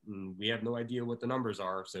profit. And we have no idea what the numbers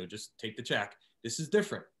are, so just take the check. This is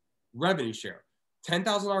different. Revenue share,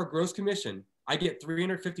 $10,000 gross commission. I get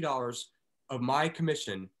 $350 of my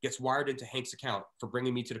commission gets wired into Hank's account for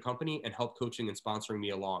bringing me to the company and help coaching and sponsoring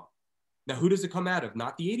me along. Now, who does it come out of?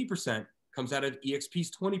 Not the 80%, comes out of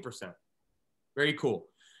eXp's 20%. Very cool.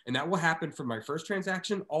 And that will happen from my first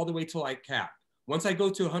transaction all the way till I cap. Once I go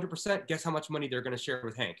to 100%, guess how much money they're going to share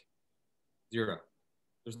with Hank? 0.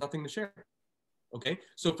 There's nothing to share. Okay.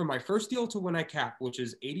 So from my first deal to when I cap, which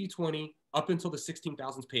is 80-20 up until the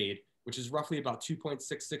 16,000 paid, which is roughly about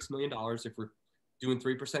 $2.66 million if we're doing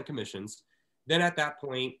 3% commissions. Then at that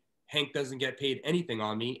point, Hank doesn't get paid anything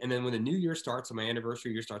on me. And then when the new year starts and my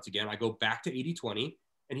anniversary year starts again, I go back to 80-20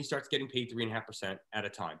 and he starts getting paid 3.5% at a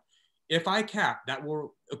time. If I cap, that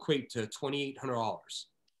will equate to $2,800.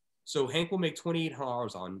 So Hank will make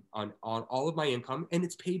 $2,800 on all of my income, and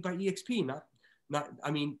it's paid by eXp.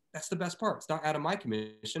 I mean, that's the best part. It's not out of my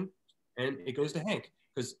commission, and it goes to Hank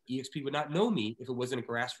because eXp would not know me if it wasn't a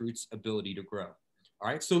grassroots ability to grow. All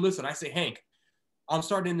right. So listen, I say, Hank, I'm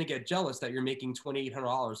starting to get jealous that you're making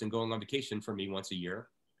 $2,800 and going on vacation for me once a year,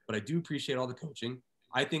 but I do appreciate all the coaching.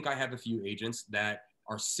 I think I have a few agents that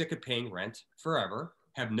are sick of paying rent forever,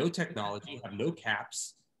 have no technology, have no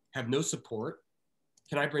caps, have no support.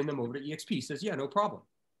 Can I bring them over to eXp? He says, yeah, no problem.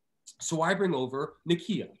 So I bring over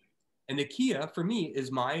Nakia. And Nakia, for me,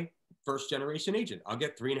 is my first generation agent. I'll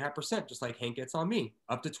get 3.5%, just like Hank gets on me,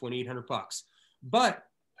 up to $2,800. But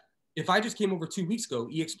if I just came over 2 weeks ago,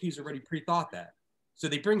 eXp's already pre-thought that. So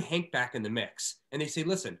they bring Hank back in the mix. And they say,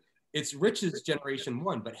 listen, it's Rich's generation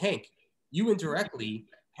 1, but Hank, you indirectly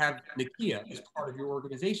have Nakia as part of your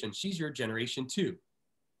organization. She's your generation 2.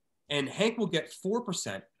 And Hank will get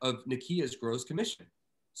 4% of Nakia's gross commission.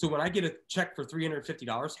 So when I get a check for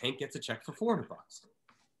 $350, Hank gets a check for $400.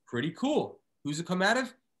 Pretty cool. Who's it come out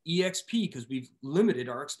of? eXp, because we've limited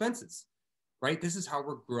our expenses, right? This is how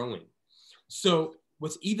we're growing. So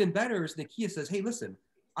what's even better is Nakia says, hey, listen,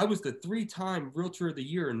 I was the 3-time Realtor of the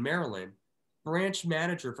Year in Maryland, branch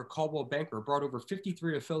manager for Coldwell Banker, brought over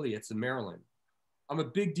 53 affiliates in Maryland. I'm a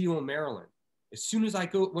big deal in Maryland. As soon as I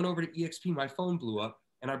went over to eXp, my phone blew up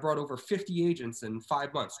and I brought over 50 agents in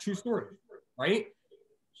 5 months. True story, right?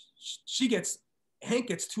 Hank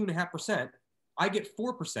gets 2.5%, I get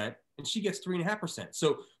 4%, and she gets 3.5%.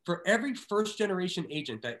 So for every first generation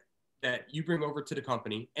agent that you bring over to the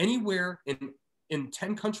company, anywhere in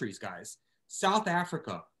 10 countries, guys, South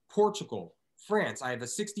Africa, Portugal, France, I have a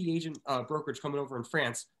 60 agent brokerage coming over in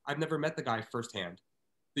France. I've never met the guy firsthand.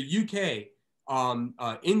 The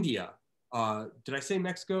UK, India, did I say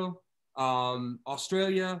Mexico?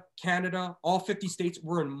 Australia, Canada, all 50 states.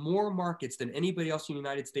 We're in more markets than anybody else in the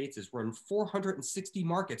United States is. We're in 460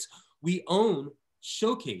 markets. We own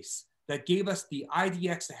Showcase that gave us the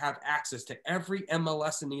IDX to have access to every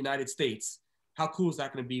MLS in the United States. How cool is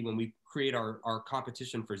that going to be when we create our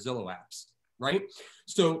competition for Zillow apps, right?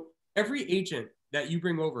 So every agent that you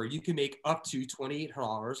bring over, you can make up to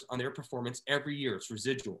 $2,800 on their performance every year. It's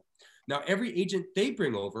residual. Now, every agent they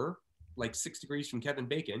bring over, like 6 Degrees from Kevin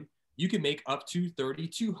Bacon, you can make up to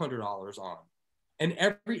 $3,200 on. And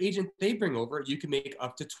every agent they bring over, you can make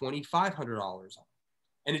up to $2,500 on.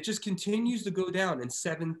 And it just continues to go down in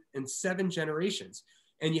seven generations.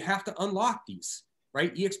 And you have to unlock these,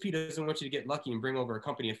 right? eXp doesn't want you to get lucky and bring over a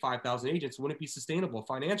company of 5,000 agents. It wouldn't be sustainable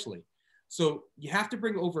financially. So you have to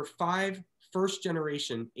bring over 5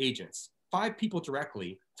 first-generation agents, 5 people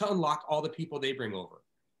directly, to unlock all the people they bring over.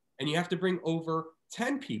 And you have to bring over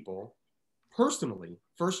 10 people personally,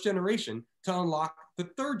 first generation, to unlock the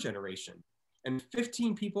 3rd generation. And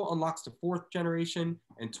 15 people unlocks the 4th generation,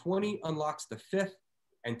 and 20 unlocks the 5th,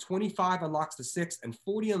 and 25 unlocks the 6th, and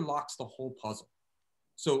 40 unlocks the whole puzzle.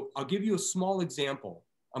 So I'll give you a small example.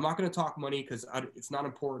 I'm not going to talk money because it's not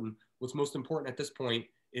important. What's most important at this point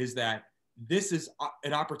is that this is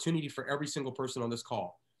an opportunity for every single person on this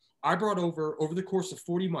call. I brought over the course of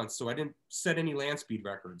 40 months, so I didn't set any land speed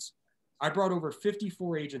records. I brought over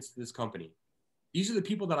 54 agents to this company. These are the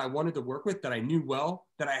people that I wanted to work with, that I knew well,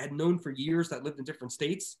 that I had known for years, that lived in different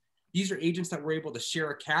states. These are agents that were able to share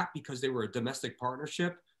a cap because they were a domestic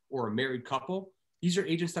partnership or a married couple. These are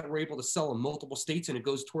agents that were able to sell in multiple states and it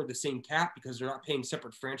goes toward the same cap because they're not paying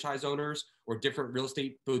separate franchise owners or different real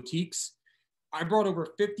estate boutiques. I brought over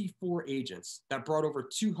 54 agents that brought over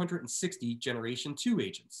 260 Generation 2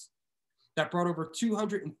 agents, that brought over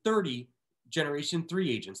 230 Generation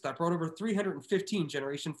 3 agents, that brought over 315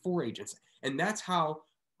 Generation 4 agents. And that's how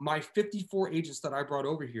my 54 agents that I brought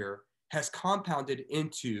over here has compounded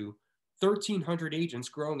into 1,300 agents,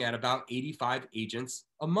 growing at about 85 agents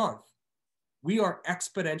a month. We are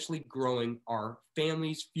exponentially growing our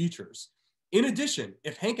family's futures. In addition,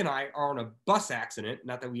 if Hank and I are on a bus accident,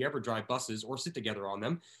 not that we ever drive buses or sit together on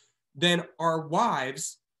them, then our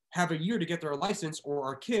wives have a year to get their license, or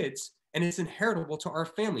our kids, and it's inheritable to our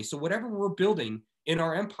family. So whatever we're building in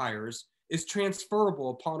our empires is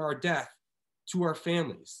transferable upon our death to our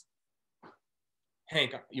families.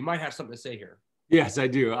 Hank, you might have something to say here. Yes, I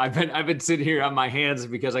do. I've been sitting here on my hands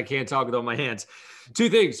because I can't talk without my hands. 2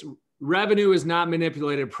 things. Revenue is not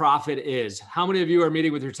manipulated. Profit is. How many of you are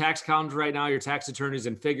meeting with your tax accountants right now, your tax attorneys,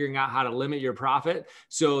 and figuring out how to limit your profit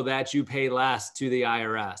so that you pay less to the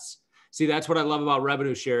IRS? See, that's what I love about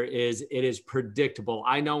revenue share is it is predictable.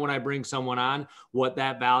 I know when I bring someone on what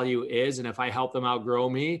that value is. And if I help them outgrow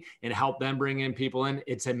me and help them bring in people in,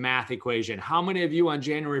 it's a math equation. How many of you on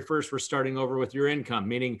January 1st were starting over with your income,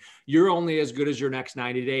 meaning you're only as good as your next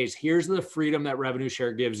 90 days? Here's the freedom that revenue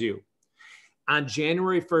share gives you. On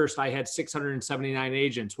January 1st, I had 679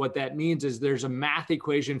 agents. What that means is there's a math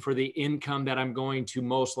equation for the income that I'm going to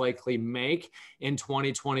most likely make in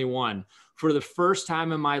 2021. For the first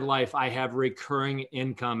time in my life, I have recurring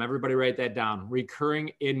income. Everybody write that down.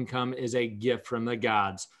 Recurring income is a gift from the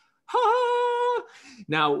gods. Ha!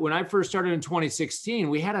 Now, when I first started in 2016,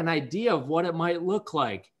 we had an idea of what it might look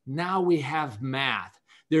like. Now we have math.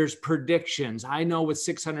 There's predictions. I know with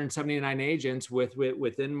 679 agents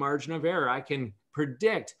within margin of error, I can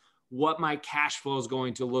predict what my cash flow is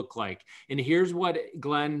going to look like. And here's what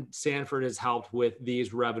Glenn Sanford has helped with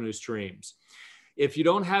these revenue streams. If you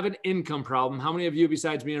don't have an income problem, how many of you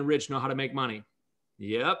besides me and Rich know how to make money?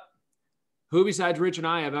 Yep. Who besides Rich and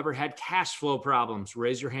I have ever had cash flow problems?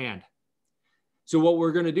 Raise your hand. So what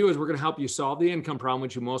we're going to do is we're going to help you solve the income problem,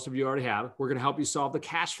 which most of you already have. We're going to help you solve the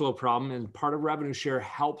cash flow problem. And part of revenue share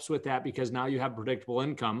helps with that because now you have predictable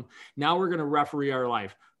income. Now we're going to referee our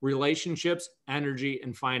life, relationships, energy,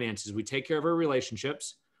 and finances. We take care of our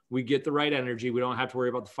relationships. We get the right energy. We don't have to worry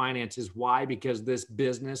about the finances. Why? Because this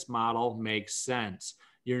business model makes sense.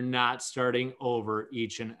 You're not starting over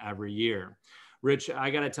each and every year. Rich, I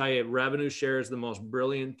got to tell you, revenue share is the most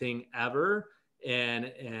brilliant thing ever.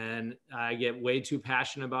 And I get way too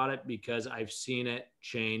passionate about it because I've seen it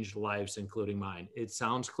change lives, including mine. It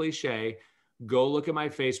sounds cliche. Go look at my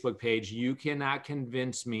Facebook page. You cannot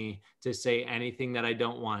convince me to say anything that I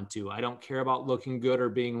don't want to. I don't care about looking good or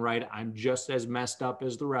being right. I'm just as messed up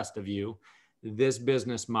as the rest of you. This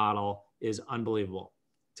business model is unbelievable.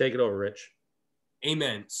 Take it over, Rich.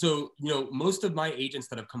 Amen. So, most of my agents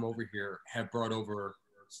that have come over here have brought over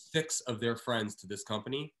 6 of their friends to this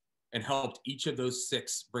company and helped each of those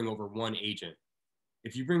 6 bring over 1 agent.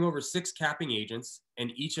 If you bring over 6 capping agents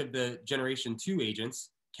and each of the Generation 2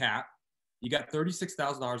 agents cap, you got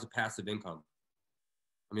 $36,000 of passive income.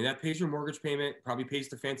 I mean, that pays your mortgage payment, probably pays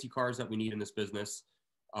the fancy cars that we need in this business,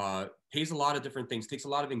 pays a lot of different things, takes a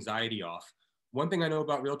lot of anxiety off. One thing I know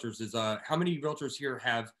about realtors is how many realtors here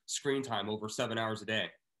have screen time over 7 hours a day?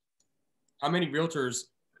 How many realtors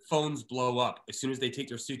phones blow up as soon as they take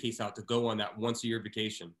their suitcase out to go on that once a year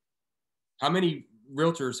vacation? How many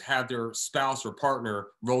realtors have their spouse or partner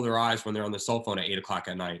roll their eyes when they're on the cell phone at 8 o'clock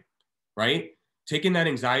at night, right? Taking that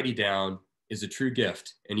anxiety down is a true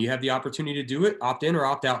gift, and you have the opportunity to do it. Opt in or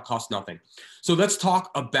opt out, costs nothing. So let's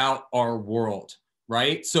talk about our world,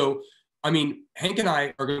 right? So, I mean, Hank and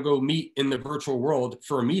I are going to go meet in the virtual world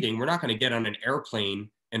for a meeting. We're not going to get on an airplane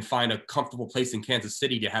and find a comfortable place in Kansas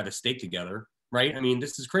City to have a steak together, right? I mean,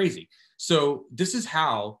 this is crazy. So this is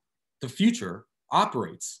how the future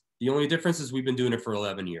operates. The only difference is we've been doing it for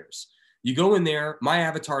 11 years. You go in there, my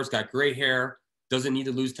avatar's got gray hair, doesn't need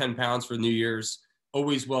to lose 10 pounds for New Year's,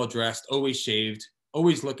 always well-dressed, always shaved,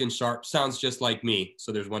 always looking sharp, sounds just like me.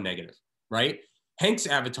 So there's one negative, right? Hank's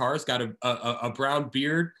avatar's got a brown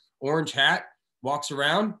beard, orange hat, walks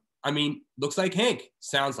around. I mean, looks like Hank,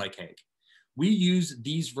 sounds like Hank. We use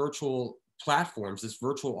these virtual platforms, this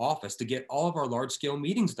virtual office, to get all of our large-scale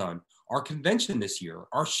meetings done. Our convention this year,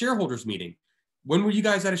 our shareholders meeting. When were you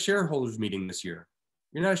guys at a shareholders meeting this year?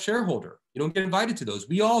 You're not a shareholder. You don't get invited to those.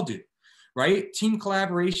 We all do, right? Team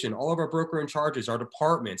collaboration, all of our broker in charges, our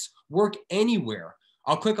departments, work anywhere.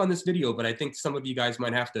 I'll click on this video, but I think some of you guys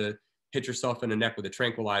might have to hit yourself in the neck with a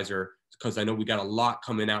tranquilizer because I know we got a lot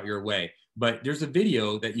coming out your way. But there's a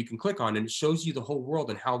video that you can click on and it shows you the whole world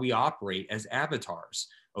and how we operate as avatars.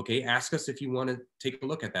 Okay, ask us if you want to take a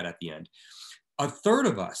look at that at the end. A third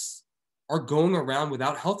of us are going around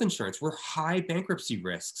without health insurance. We're high bankruptcy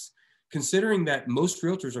risks. Considering that most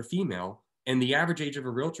realtors are female and the average age of a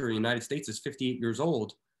realtor in the United States is 58 years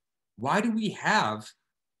old, why do we have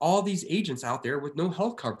all these agents out there with no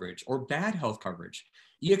health coverage or bad health coverage?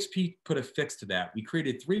 eXp put a fix to that. We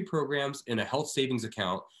created 3 programs in a health savings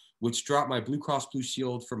account, which dropped my Blue Cross Blue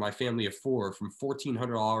Shield for my family of 4 from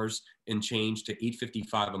 $1,400 and change to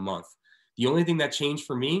 $855 a month. The only thing that changed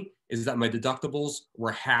for me is that my deductibles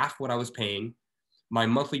were half what I was paying. My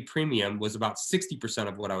monthly premium was about 60%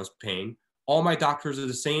 of what I was paying. All my doctors are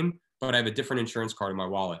the same, but I have a different insurance card in my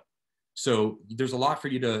wallet. So there's a lot for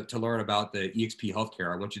you to learn about the eXp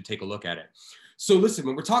healthcare. I want you to take a look at it. So listen,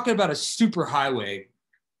 when we're talking about a super highway,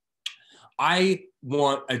 I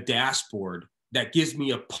want a dashboard that gives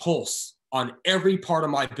me a pulse on every part of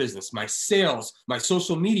my business, my sales, my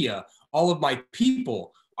social media, all of my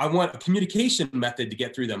people. I want a communication method to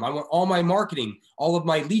get through them. I want all my marketing, all of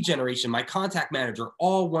my lead generation, my contact manager,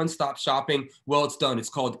 all one-stop shopping. Well, it's done. It's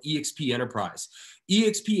called eXp Enterprise.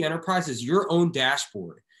 eXp Enterprise is your own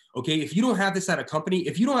dashboard. Okay, if you don't have this at a company,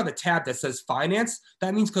 if you don't have a tab that says finance,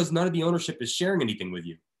 that means because none of the ownership is sharing anything with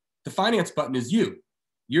you. The finance button is you.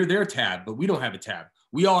 You're their tab, but we don't have a tab.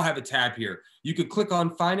 We all have a tab here. You could click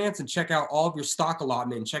on finance and check out all of your stock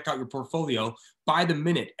allotment and check out your portfolio by the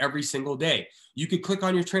minute every single day. You could click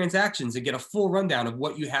on your transactions and get a full rundown of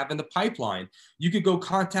what you have in the pipeline. You could go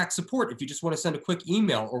contact support if you just want to send a quick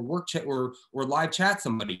email or work chat or live chat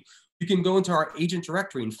somebody. You can go into our agent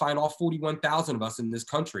directory and find all 41,000 of us in this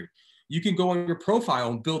country. You can go on your profile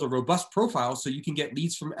and build a robust profile so you can get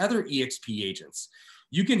leads from other eXp agents.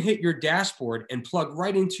 You can hit your dashboard and plug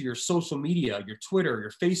right into your social media, your Twitter,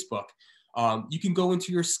 your Facebook. You can go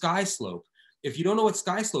into your SkySlope. If you don't know what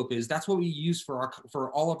SkySlope is, that's what we use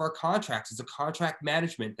for all of our contracts. It's a contract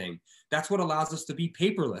management thing. That's what allows us to be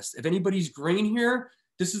paperless. If anybody's green here,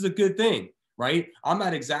 this is a good thing, right? I'm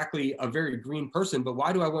not exactly a very green person, but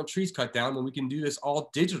why do I want trees cut down when we can do this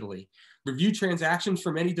all digitally? Review transactions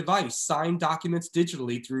from any device, sign documents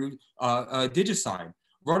digitally through DigiSign.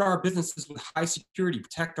 Run our businesses with high security,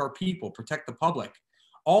 protect our people, protect the public.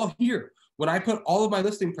 All here. When I put all of my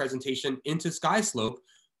listing presentation into SkySlope,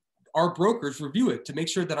 our brokers review it to make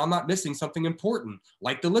sure that I'm not missing something important,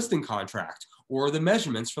 like the listing contract or the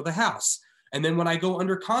measurements for the house. And then when I go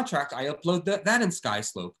under contract, I upload that in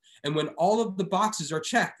SkySlope. And when all of the boxes are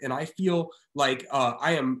checked and I feel like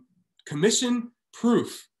I am commission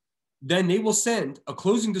proof, then they will send a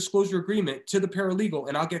closing disclosure agreement to the paralegal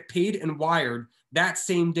and I'll get paid and wired that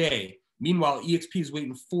same day. Meanwhile, eXp is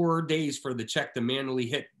waiting 4 days for the check to manually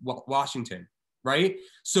hit Washington, right?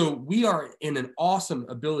 So we are in an awesome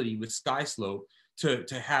ability with SkySlope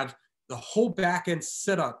to have the whole back end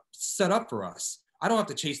set up for us. I don't have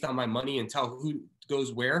to chase down my money and tell who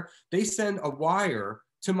goes where. They send a wire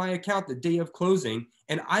to my account the day of closing,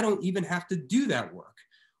 and I don't even have to do that work.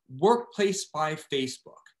 Workplace by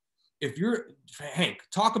Facebook. If you're, Hank,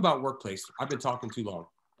 talk about Workplace. I've been talking too long.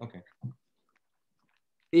 Okay.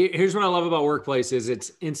 Here's what I love about Workplace is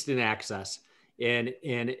it's instant access. And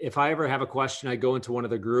if I ever have a question, I go into one of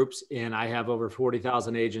the groups and I have over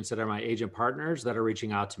 40,000 agents that are my agent partners that are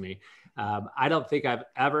reaching out to me. I don't think I've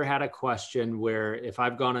ever had a question where if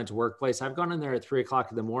I've gone into workplace, I've gone in there at 3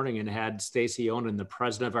 o'clock in the morning and had Stacy Onan, the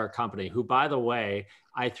president of our company, who, by the way,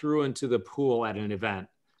 I threw into the pool at an event.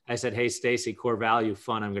 I said, "Hey, Stacy, core value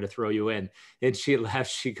fun. I'm going to throw you in." And she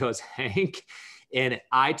left. She goes, "Hank." And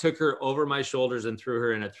I took her over my shoulders and threw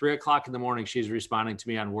her in at 3 o'clock in the morning. She's responding to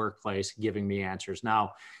me on workplace, giving me answers.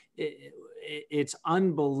 Now, it's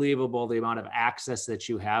unbelievable the amount of access that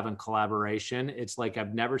you have in collaboration. It's like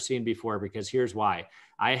I've never seen before, because here's why.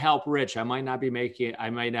 I help Rich. I might not be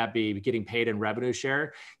getting paid in revenue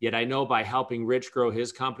share, yet I know by helping Rich grow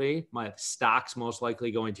his company, my stock's most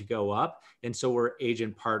likely going to go up. And so we're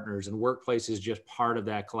agent partners, and workplace is just part of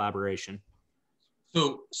that collaboration.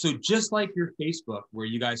 So just like your Facebook, where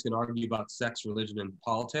you guys can argue about sex, religion, and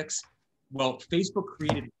politics, well, Facebook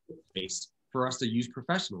created Workplace for us to use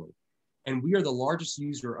professionally. And we are the largest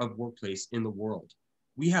user of Workplace in the world.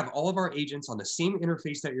 We have all of our agents on the same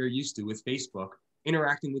interface that you're used to with Facebook,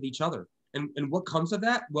 interacting with each other. And what comes of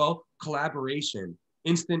that? Well, collaboration,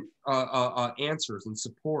 instant answers and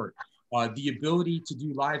support, the ability to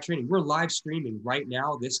do live training. We're live streaming right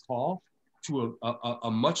now this call to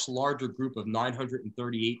a much larger group of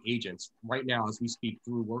 938 agents right now as we speak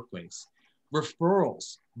through Workplace.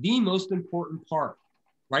 Referrals, the most important part,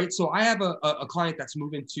 right? So I have a client that's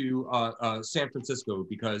moving to San Francisco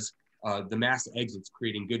because the mass exit's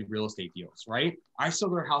creating good real estate deals, right? I sell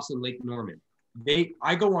their house in Lake Norman.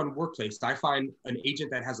 I go on Workplace, I find an agent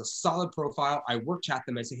that has a solid profile, I work chat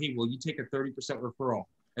them, I say, "Hey, will you take a 30% referral?"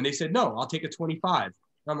 And they said, "No, I'll take a 25." And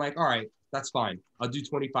I'm like, "All right, that's fine. I'll do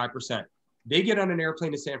 25%. They get on an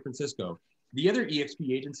airplane to San Francisco. The other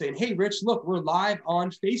eXp agent saying, "Hey, Rich, look, we're live on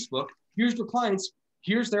Facebook. Here's your clients.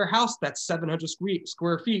 Here's their house that's 700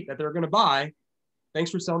 square feet that they're going to buy. Thanks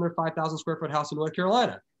for selling their 5,000 square foot house in North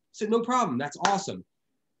Carolina." I said, "No problem. That's awesome."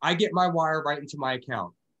 I get my wire right into my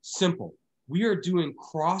account. Simple. We are doing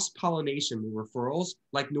cross-pollination referrals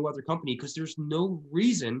like no other company, because there's no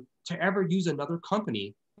reason to ever use another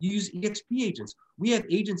company. You use eXp agents. We have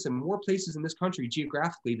agents in more places in this country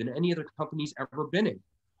geographically than any other company's ever been in.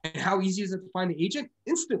 And how easy is it to find the agent?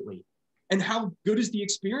 Instantly. And how good is the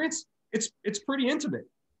experience? It's pretty intimate.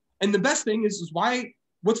 And the best thing is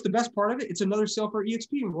what's the best part of it? It's another sale for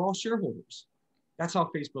eXp, and we're all shareholders. That's how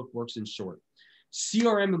Facebook works in short.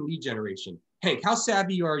 CRM and lead generation. Hank, how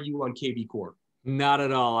savvy are you on KB Core? Not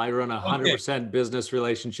at all. I run 100% business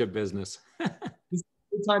relationship business. It's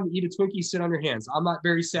a good time to eat a Twinkie, sit on your hands. I'm not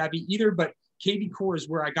very savvy either, but KB Core is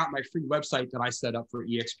where I got my free website that I set up for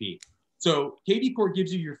eXp. So KB Core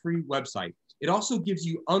gives you your free website. It also gives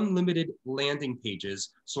you unlimited landing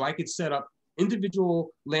pages. So I could set up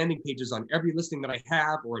individual landing pages on every listing that I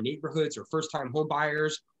have, or neighborhoods, or first-time home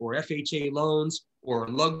buyers, or FHA loans, or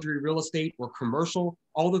luxury real estate, or commercial,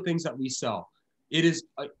 all the things that we sell. It is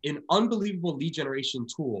an unbelievable lead generation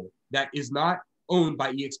tool that is not owned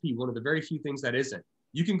by eXp, one of the very few things that isn't.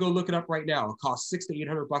 You can go look it up right now. It costs $600 to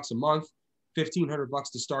 $800 a month,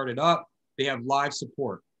 $1,500 to start it up. They have live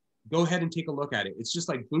support. Go ahead and take a look at it. It's just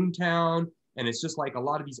like Boomtown, and it's just like a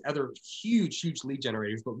lot of these other huge lead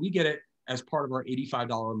generators, but we get it as part of our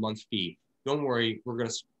 $85 a month fee. Don't worry, we're going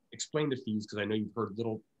to explain the fees, because I know you've heard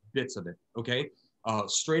little bits of it, okay?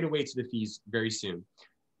 Straight away to the fees very soon.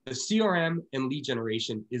 The CRM and lead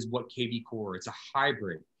generation is what KB Core, it's a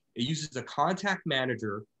hybrid. It uses a contact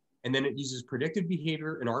manager, and then it uses predictive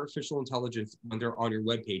behavior and artificial intelligence when they're on your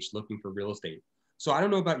webpage looking for real estate. So I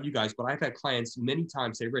don't know about you guys, but I've had clients many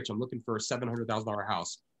times say, "Rich, I'm looking for a $700,000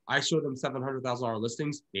 house." I show them $700,000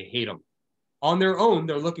 listings, they hate them. On their own,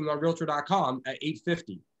 they're looking on Realtor.com at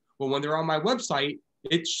 $850. But when they're on my website,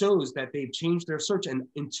 it shows that they've changed their search and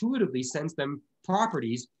intuitively sends them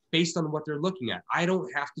properties based on what they're looking at. I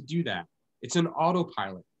don't have to do that. It's an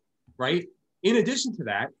autopilot, right? In addition to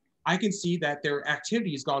that, I can see that their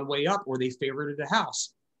activity has gone way up, or they favorited a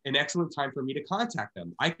house. An excellent time for me to contact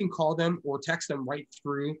them. I can call them or text them right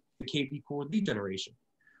through the KB Core lead generation.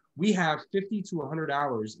 We have 50 to 100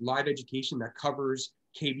 hours live education that covers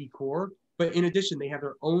KB Core, but in addition, they have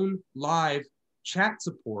their own live chat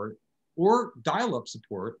support or dial-up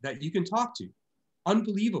support that you can talk to.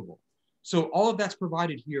 Unbelievable. So all of that's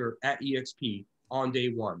provided here at eXp on day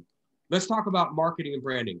one. Let's talk about marketing and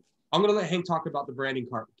branding. I'm going to let Hank talk about the branding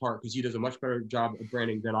part because he does a much better job of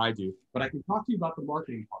branding than I do, but I can talk to you about the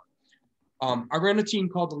marketing part. I ran a team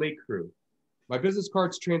called the Lake Crew. My business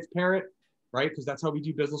card's transparent, right? Because that's how we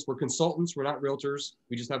do business. We're consultants. We're not realtors.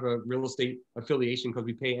 We just have a real estate affiliation because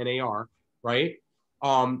we pay NAR, right?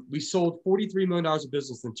 We sold $43 million of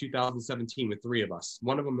business in 2017 with 3 of us.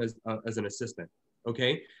 One of them as an assistant,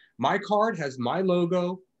 okay? My card has my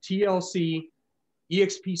logo, TLC,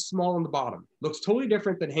 eXp small on the bottom. Looks totally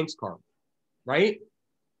different than Hank's card, right?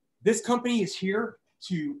 This company is here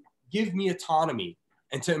to give me autonomy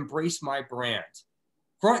and to embrace my brand.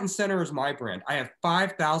 Front and center is my brand. I have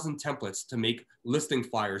 5,000 templates to make listing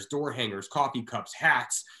flyers, door hangers, coffee cups,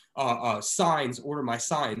 hats, signs, order my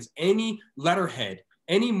signs, any letterhead,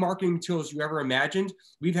 any marketing materials you ever imagined.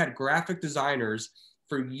 We've had graphic designers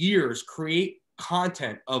for years create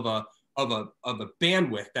content of a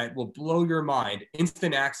bandwidth that will blow your mind,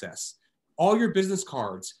 instant access. All your business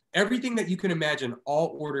cards, everything that you can imagine,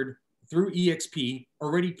 all ordered through eXp,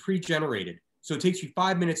 already pre-generated. So it takes you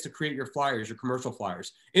 5 minutes to create your flyers, your commercial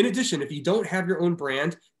flyers. In addition, if you don't have your own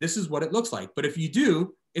brand, this is what it looks like. But if you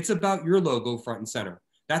do, it's about your logo front and center.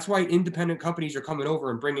 That's why independent companies are coming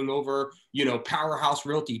over and bringing over, Powerhouse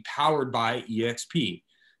Realty powered by eXp.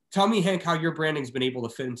 Tell me, Hank, how your branding's been able to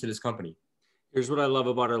fit into this company. Here's what I love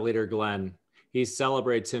about our leader, Glenn. He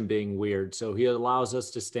celebrates him being weird. So he allows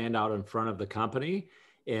us to stand out in front of the company.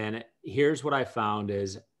 And here's what I found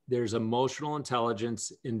is there's emotional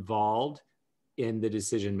intelligence involved in the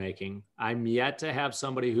decision-making. I'm yet to have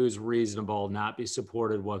somebody who's reasonable not be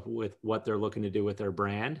supported with what they're looking to do with their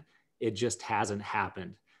brand. It just hasn't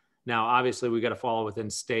happened. Now, obviously, we got to follow within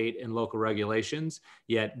state and local regulations,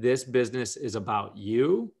 yet this business is about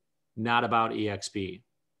you, not about eXp.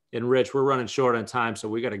 And Rich, we're running short on time, so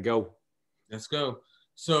we got to go. Let's go.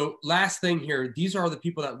 So last thing here, these are the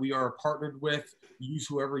people that we are partnered with. Use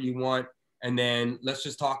whoever you want. And then let's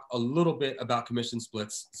just talk a little bit about commission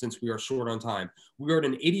splits since we are short on time. We are at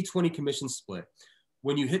an 80-20 commission split.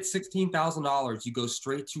 When you hit $16,000, you go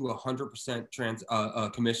straight to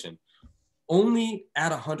 100% commission. Only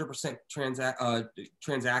at 100%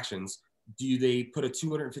 transactions do they put a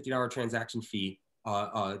 $250 transaction fee.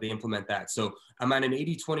 They implement that. So I'm at an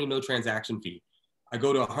 80-20 no transaction fee. I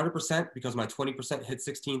go to 100% because my 20% hit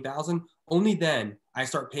 16,000. Only then I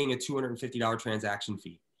start paying a $250 transaction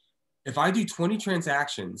fee. If I do 20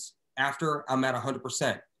 transactions after I'm at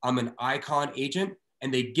 100%, I'm an icon agent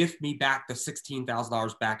and they gift me back the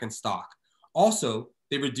 $16,000 back in stock. Also,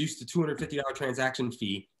 they reduced the $250 transaction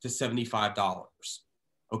fee to $75.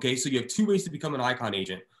 Okay, so you have two ways to become an icon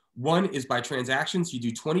agent. One is by transactions. You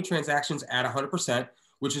do 20 transactions at 100%,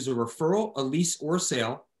 which is a referral, a lease, or a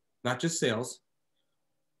sale, not just sales.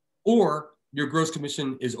 Or your gross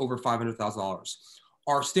commission is over $500,000.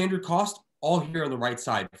 Our standard cost, all here on the right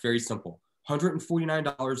side, very simple.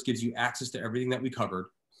 $149 gives you access to everything that we covered.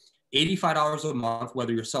 $85 a month,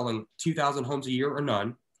 whether you're selling 2,000 homes a year or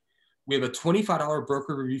none. We have a $25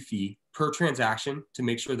 broker review fee per transaction to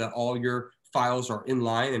make sure that all your files are in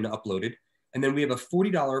line and uploaded. And then we have a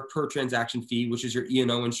 $40 per transaction fee, which is your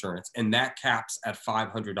E&O insurance, and that caps at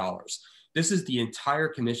 $500. This is the entire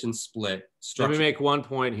commission split structure. Let me make one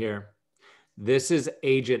point here. This is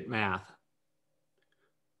agent math.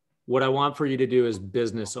 What I want for you to do is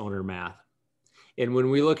business owner math. And when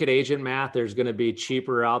we look at agent math, there's going to be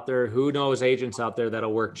cheaper out there. Who knows agents out there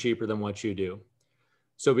that'll work cheaper than what you do?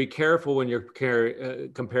 So be careful when you're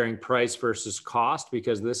comparing price versus cost,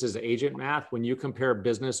 because this is agent math. When you compare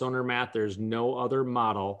business owner math, there's no other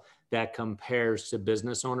model that compares to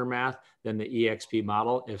business owner math than the eXp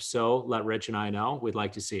model. If so, let Rich and I know. We'd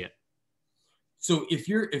like to see it. So if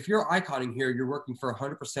you're iconing here, you're working for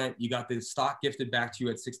 100%. You got the stock gifted back to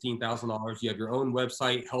you at $16,000. You have your own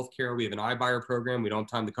website, healthcare. We have an iBuyer program. We don't have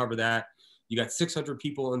time to cover that. You got 600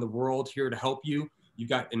 people in the world here to help you. You've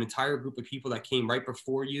got an entire group of people that came right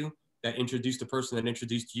before you that introduced the person that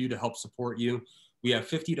introduced you to help support you. We have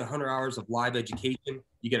 50 to 100 hours of live education.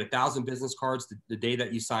 You get 1,000 business cards the day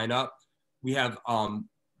that you sign up. We have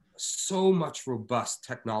so much robust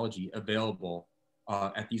technology available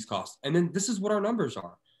at these costs. And then this is what our numbers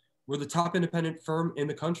are. We're the top independent firm in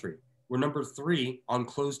the country. We're number 3 on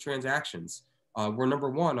closed transactions. We're number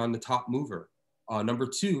 1 on the top mover. Number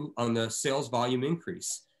 2 on the sales volume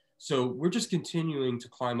increase. So we're just continuing to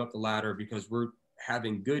climb up the ladder because we're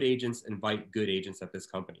having good agents invite good agents at this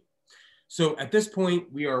company. So at this point,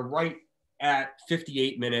 we are right at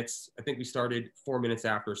 58 minutes. I think we started 4 minutes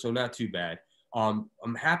after, so not too bad. I'm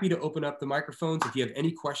happy to open up the microphones. If you have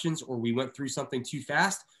any questions or we went through something too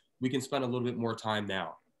fast, we can spend a little bit more time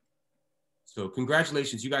now. So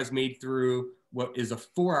congratulations, you guys made through what is a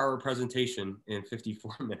 4-hour presentation in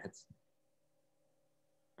 54 minutes.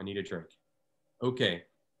 I need a drink. Okay.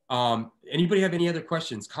 Anybody have any other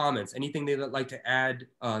questions, comments, anything they'd like to add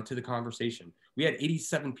to the conversation? We had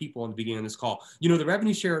 87 people in the beginning of this call. You know, the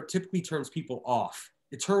revenue share typically turns people off.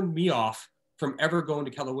 It turned me off from ever going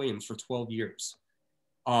to Keller Williams for 12 years.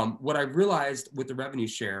 What I realized with the revenue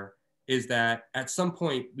share is that at some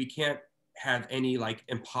point we can't have any like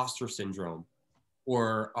imposter syndrome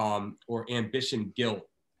or ambition guilt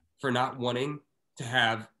for not wanting to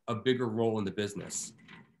have a bigger role in the business.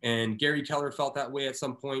 And Gary Keller felt that way at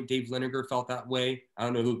some point. Dave Liniger felt that way. I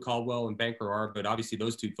don't know who Caldwell and Banker are, but obviously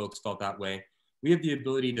those two folks felt that way. We have the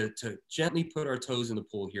ability to gently put our toes in the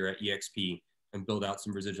pool here at eXp and build out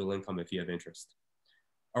some residual income if you have interest.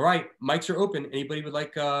 All right, mics are open. Anybody would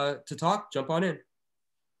like to talk? Jump on in.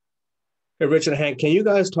 Hey, Rich and Hank, can you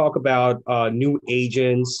guys talk about new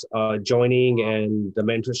agents joining and the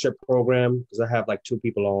mentorship program? Because I have like 2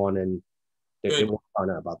 people on and they want to find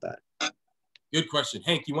out about that. Good question.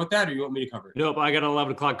 Hank, you want that or you want me to cover it? Nope, I got an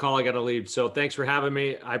 11 o'clock call. I got to leave. So thanks for having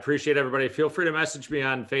me. I appreciate everybody. Feel free to message me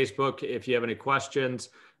on Facebook if you have any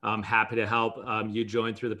questions. I'm happy to help you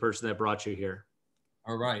join through the person that brought you here.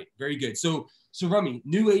 All right, very good. So Rami,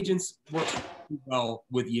 new agents work well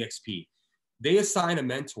with eXp. They assign a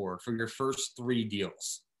mentor for your first 3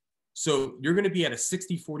 deals. So you're going to be at a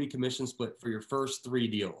 60-40 commission split for your first 3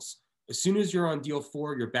 deals. As soon as you're on deal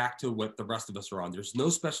 4, you're back to what the rest of us are on. There's no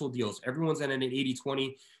special deals. Everyone's at an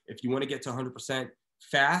 80-20. If you want to get to 100%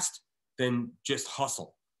 fast, then just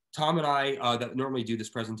hustle. Tom and I that normally do this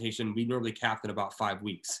presentation, we normally cap in about 5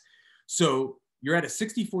 weeks. So you're at a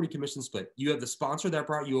 60-40 commission split. You have the sponsor that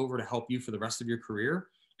brought you over to help you for the rest of your career.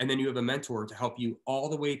 And then you have a mentor to help you all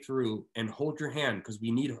the way through and hold your hand, because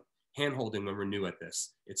we need hand holding when we're new at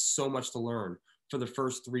this. It's so much to learn for the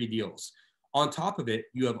first 3 deals. On top of it,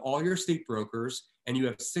 you have all your state brokers and you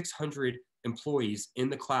have 600 employees in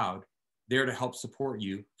the cloud there to help support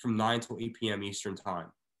you from 9 till 8 p.m. Eastern time.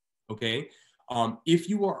 Okay. If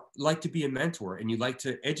you like to be a mentor and you like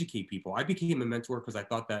to educate people, I became a mentor because I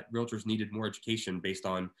thought that realtors needed more education based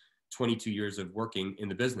on 22 years of working in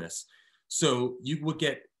the business. So you would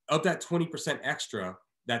get, of that 20% extra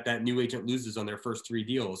that new agent loses on their first 3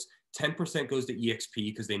 deals, 10% goes to eXp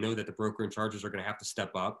because they know that the broker and charges are going to have to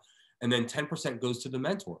step up. And then 10% goes to the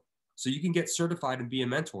mentor. So you can get certified and be a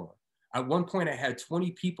mentor. At one point, I had 20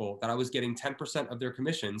 people that I was getting 10% of their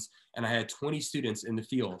commissions, and I had 20 students in the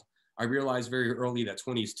field. I realized very early that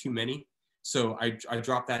 20 is too many. So I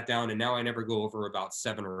dropped that down, and now I never go over about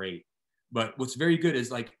 7 or 8. But what's very good is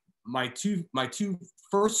like my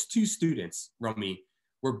first two students, Rami,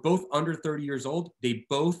 were both under 30 years old. They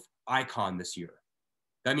both icon this year.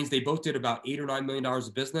 That means they both did about $8 or $9 million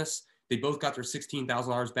of business. They both got their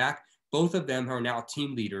 $16,000 back. Both of them are now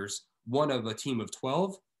team leaders, one of a team of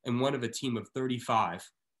 12 and one of a team of 35.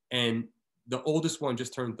 And the oldest one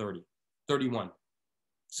just turned 31.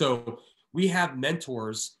 So we have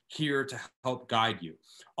mentors here to help guide you.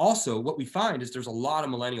 Also, what we find is there's a lot of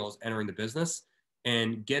millennials entering the business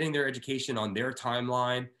and getting their education on their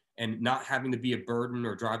timeline and not having to be a burden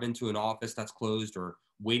or drive into an office that's closed or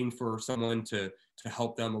waiting for someone to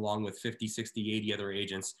help them along with 50, 60, 80 other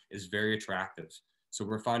agents is very attractive. So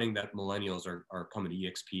we're finding that millennials are coming to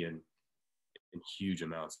eXp in huge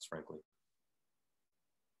amounts, frankly.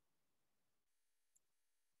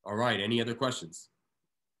 All right, any other questions?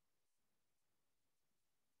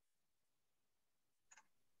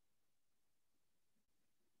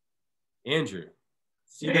 Andrew.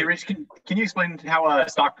 Hey, Rich, can you explain how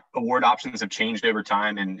stock award options have changed over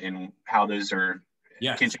time and how those are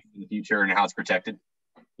can change in the future and how it's protected?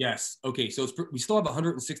 Yes. Okay. So we still have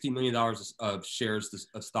 $160 million of shares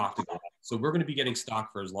of stock to go. So we're going to be getting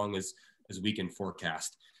stock for as long as we can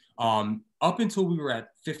forecast. Up until we were at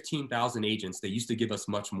 15,000 agents, they used to give us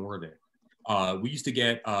much more of it. We used to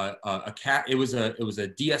get it was a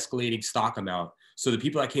de-escalating stock amount. So the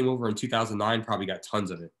people that came over in 2009 probably got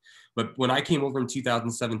tons of it. But when I came over in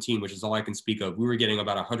 2017, which is all I can speak of, we were getting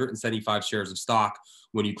about 175 shares of stock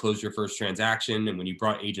when you closed your first transaction and when you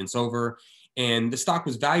brought agents over. And the stock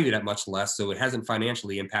was valued at much less, so it hasn't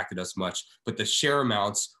financially impacted us much. But the share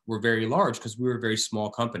amounts were very large because we were a very small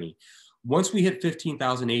company. Once we hit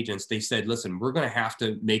 15,000 agents, they said, listen, we're going to have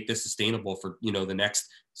to make this sustainable for the next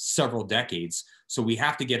several decades. So we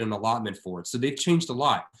have to get an allotment for it. So they've changed a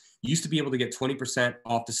lot. You used to be able to get 20%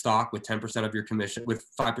 off the stock with 10% of your commission, with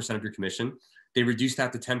 5% of your commission. They reduced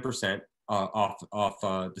that to 10% off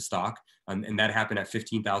the stock. And that happened at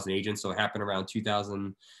 15,000 agents. So it happened around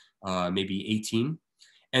 2000, maybe 18.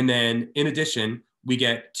 And then in addition, we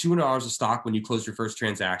get $200 of stock when you close your first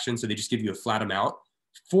transaction. So they just give you a flat amount.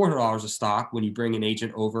 $400 of stock when you bring an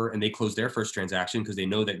agent over and they close their first transaction because they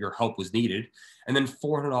know that your help was needed. And then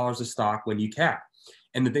 $400 of stock when you cap.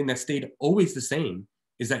 And the thing that stayed always the same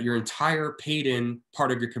is that your entire paid in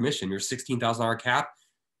part of your commission, your $16,000 cap,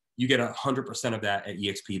 you get 100% of that at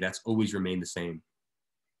eXp. That's always remained the same.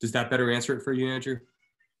 Does that better answer it for you, Andrew?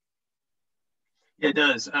 It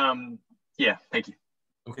does. Yeah, thank you.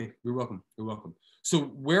 Okay, you're welcome. You're welcome. So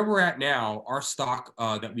where we're at now, our stock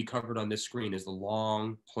that we covered on this screen is the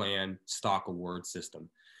long plan stock award system.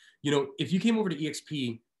 You know, if you came over to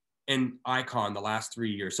eXp and Icon the last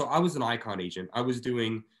 3 years, so I was an Icon agent. I was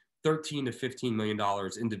doing $13 to $15 million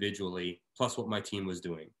individually, plus what my team was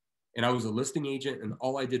doing. And I was a listing agent, and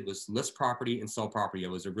all I did was list property and sell property. I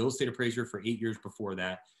was a real estate appraiser for 8 years before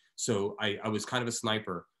that. So I was kind of a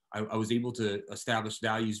sniper. I was able to establish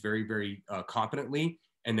values very, very competently,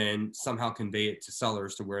 and then somehow convey it to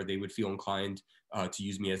sellers to where they would feel inclined to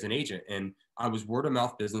use me as an agent. And I was word of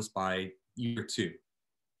mouth business by year 2.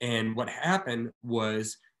 And what happened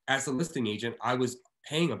was, as a listing agent, I was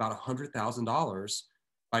paying about $100,000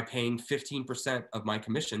 by paying 15% of my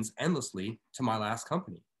commissions endlessly to my last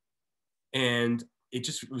company. And it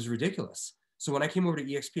just was ridiculous. So when I came over to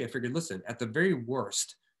eXp, I figured, listen, at the very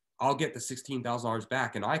worst, I'll get the $16,000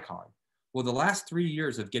 back in Icon. Well, the last 3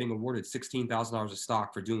 years of getting awarded $16,000 of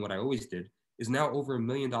stock for doing what I always did is now over $1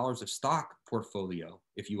 million of stock portfolio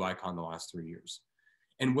if you Icon the last 3 years.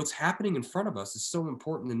 And what's happening in front of us is so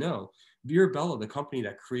important to know. Virabella, the company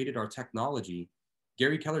that created our technology,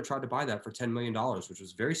 Gary Keller tried to buy that for $10 million, which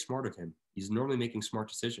was very smart of him. He's normally making smart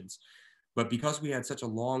decisions. But because we had such a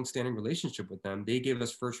long-standing relationship with them, they gave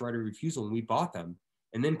us first right of refusal and we bought them.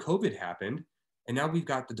 And then COVID happened. And now we've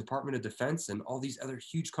got the Department of Defense and all these other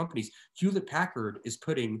huge companies. Hewlett Packard is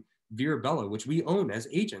putting Virabella, which we own as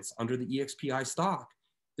agents under the EXPI stock.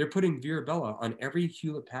 They're putting Virabella on every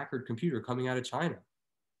Hewlett Packard computer coming out of China.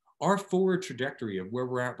 Our forward trajectory of where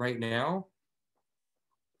we're at right now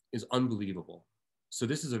is unbelievable. So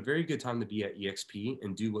this is a very good time to be at eXp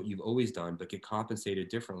and do what you've always done, but get compensated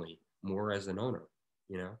differently, more as an owner,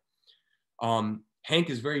 you know?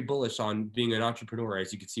 Hank is very bullish on being an entrepreneur.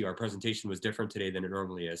 As you can see, our presentation was different today than it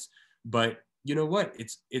normally is. But you know what?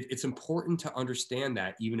 It's important to understand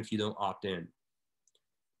that even if you don't opt in.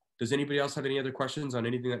 Does anybody else have any other questions on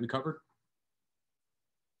anything that we covered?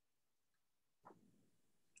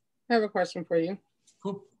 I have a question for you.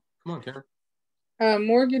 Cool. Come on, Karen.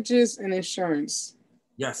 Mortgages and insurance.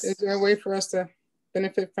 Yes. Is there a way for us to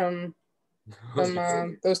benefit from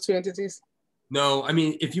those two entities? No, I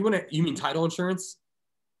mean, if you want to, you mean title insurance?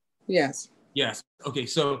 Yes. Yes. Okay.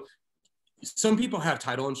 So some people have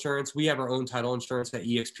title insurance. We have our own title insurance at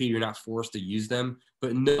eXp. You're not forced to use them,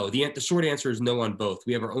 but no, the short answer is no on both.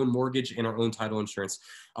 We have our own mortgage and our own title insurance.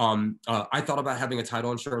 I thought about having a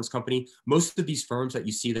title insurance company. Most of these firms that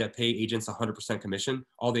you see that pay agents 100% commission,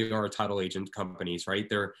 all they are title agent companies, right?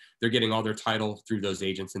 They're getting all their title through those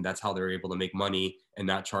agents, and that's how they're able to make money and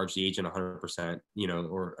not charge the agent 100%, you know,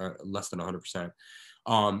 or less than 100%.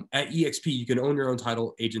 At eXp, you can own your own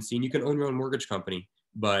title agency and you can own your own mortgage company.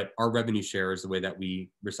 But our revenue share is the way that we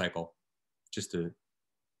recycle. Just to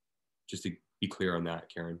be clear on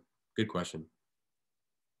that, Karen. Good question.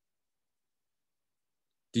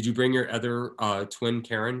 Did you bring your other twin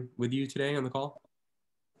Karen with you today on the call?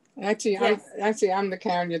 Actually, yes. I'm the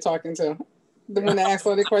Karen you're talking to. The one that asked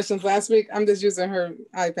all the questions last week. I'm just using her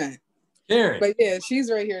iPad. Karen. But yeah,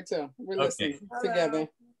 she's right here too. We're listening together.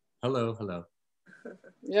 Hello, hello.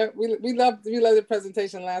 Yeah, we loved the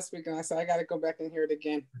presentation last week, and I said I got to go back and hear it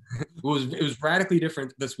again. It was radically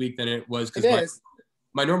different this week than it was because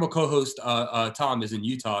my normal co-host Tom is in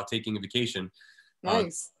Utah taking a vacation.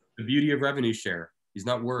 Nice. The beauty of revenue share. He's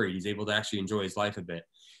not worried. He's able to actually enjoy his life a bit.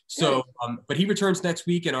 So, but he returns next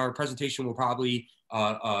week, and our presentation will probably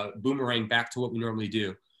boomerang back to what we normally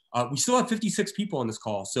do. We still have 56 people on this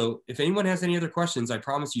call. So if anyone has any other questions, I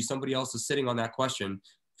promise you somebody else is sitting on that question.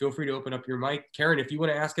 Feel free to open up your mic. Karen, if you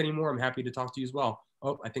want to ask any more, I'm happy to talk to you as well.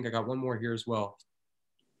 Oh, I think I got one more here as well.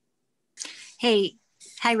 Hey,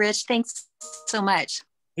 hi, Rich. Thanks so much.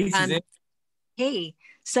 Hey, Suzanne. Hey,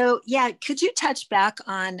 so yeah, could you touch back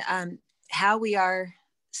on how we are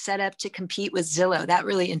set up to compete with Zillow? That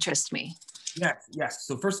really interests me. Yes.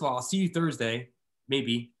 So first of all, I'll see you Thursday,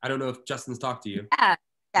 maybe. I don't know if Justin's talked to you. Yeah,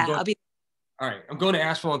 I'll be. All right, I'm going to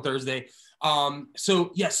Asheville on Thursday.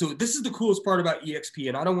 So this is the coolest part about eXp,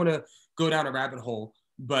 and I don't want to go down a rabbit hole,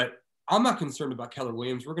 but I'm not concerned about Keller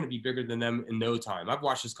Williams. We're going to be bigger than them in no time. I've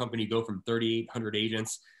watched this company go from 3,800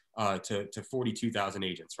 agents to 42,000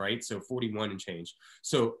 agents, right? So 41 and change.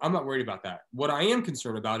 So I'm not worried about that. What I am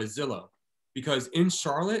concerned about is Zillow, because in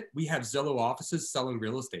Charlotte, we have Zillow offices selling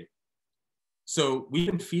real estate. So we've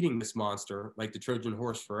been feeding this monster like the Trojan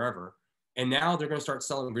horse forever, and now they're going to start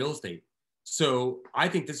selling real estate. So I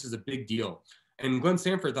think this is a big deal. And Glenn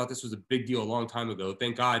Sanford thought this was a big deal a long time ago.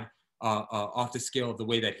 Thank God, off the scale of the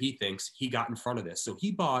way that he thinks, he got in front of this. So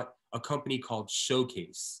he bought a company called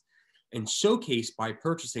Showcase. And Showcase, by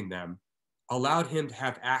purchasing them, allowed him to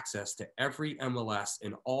have access to every MLS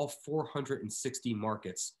in all 460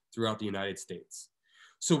 markets throughout the United States.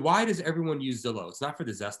 So why does everyone use Zillow? It's not for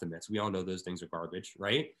the Zestimates. We all know those things are garbage,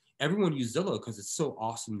 right? Everyone uses Zillow because it's so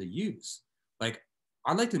awesome to use. Like,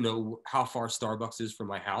 I'd like to know how far Starbucks is from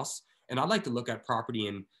my house. And I'd like to look at property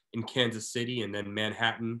in Kansas City and then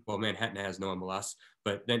Manhattan. Well, Manhattan has no MLS,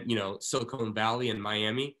 but then, you know, Silicon Valley and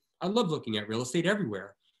Miami. I love looking at real estate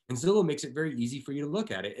everywhere. And Zillow makes it very easy for you to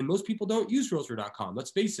look at it. And most people don't use Realtor.com.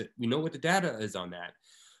 Let's face it. We know what the data is on that.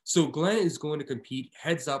 So Glenn is going to compete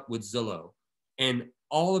heads up with Zillow. And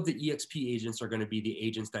all of the eXp agents are going to be the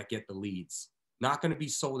agents that get the leads, not going to be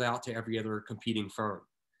sold out to every other competing firm.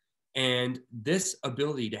 And this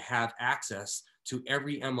ability to have access to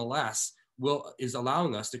every MLS is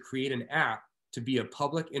allowing us to create an app to be a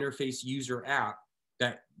public interface user app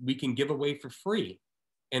that we can give away for free.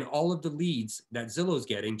 And all of the leads that Zillow is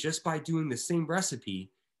getting just by doing the same recipe,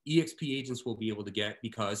 eXp agents will be able to get,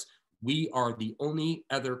 because we are the only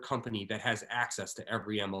other company that has access to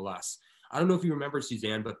every MLS. I don't know if you remember,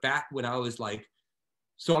 Suzanne, but back when I was like,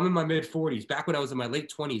 so I'm in my mid 40s, back when I was in my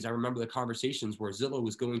late 20s, I remember the conversations where Zillow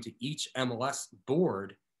was going to each MLS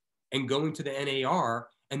board and going to the NAR,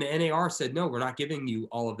 and the NAR said, no, we're not giving you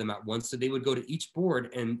all of them at once. So they would go to each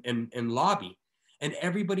board and lobby. And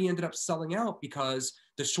everybody ended up selling out because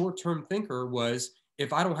the short-term thinker was,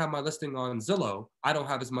 if I don't have my listing on Zillow, I don't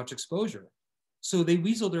have as much exposure. So they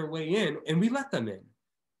weaseled their way in, and we let them in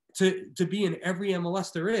to be in every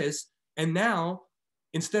MLS there is. And now,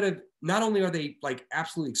 instead of, not only are they like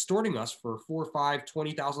absolutely extorting us for $4,000,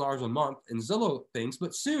 $5,000, $20,000 a month in Zillow things,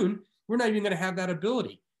 but soon we're not even going to have that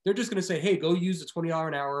ability. They're just going to say, hey, go use a $20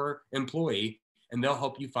 an hour employee and they'll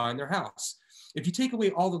help you find their house. If you take away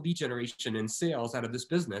all the lead generation and sales out of this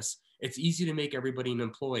business, it's easy to make everybody an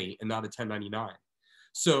employee and not a 1099.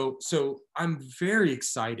 So I'm very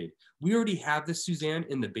excited. We already have this, Suzanne,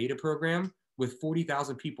 in the beta program with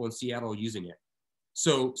 40,000 people in Seattle using it.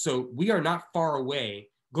 So we are not far away.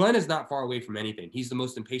 Glenn is not far away from anything. He's the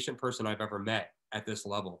most impatient person I've ever met at this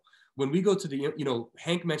level. When we go to the, you know,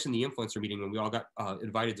 Hank mentioned the influencer meeting when we all got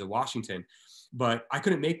invited to Washington, but I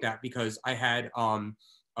couldn't make that because I had,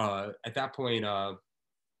 at that point, a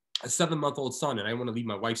 7-month-old son, and I didn't want to leave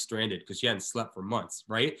my wife stranded because she hadn't slept for months,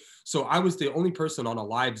 right? So I was the only person on a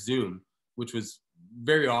live Zoom, which was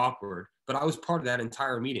very awkward, but I was part of that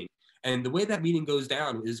entire meeting. And the way that meeting goes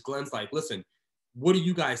down is Glenn's like, listen, what do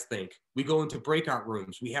you guys think? We go into breakout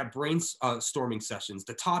rooms. We have brainstorming sessions.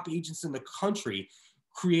 The top agents in the country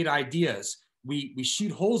create ideas. We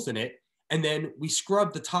shoot holes in it, and then we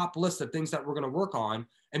scrub the top list of things that we're going to work on.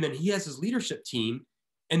 And then he has his leadership team.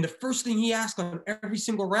 And the first thing he asks on every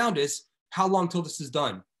single round is, how long till this is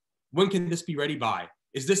done? When can this be ready by?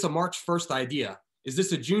 Is this a March 1st idea? Is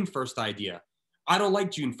this a June 1st idea? I don't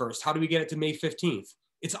like June 1st. How do we get it to May 15th?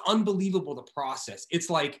 It's unbelievable, the process. It's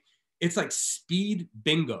like speed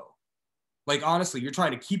bingo. Like, honestly, you're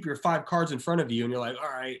trying to keep your 5 cards in front of you and you're like, all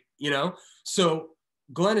right, you know? So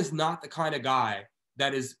Glenn is not the kind of guy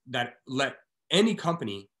that let any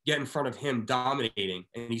company get in front of him dominating.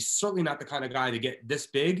 And he's certainly not the kind of guy to get this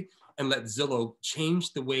big and let Zillow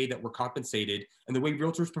change the way that we're compensated and the way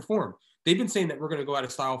realtors perform. They've been saying that we're going to go out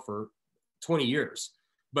of style for 20 years.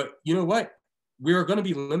 But you know what? We are going to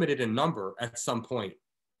be limited in number at some point.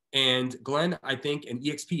 And Glenn, I think, and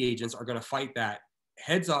eXp agents are going to fight that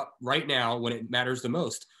heads up right now when it matters the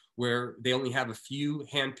most, where they only have a few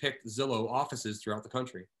hand-picked Zillow offices throughout the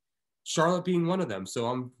country. Charlotte being one of them. So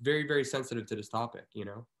I'm very, very sensitive to this topic, you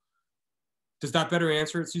know. Does that better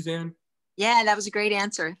answer it, Suzanne? Yeah, that was a great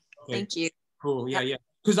answer. Okay. Thank you. Cool. Yeah.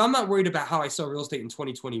 Because I'm not worried about how I sell real estate in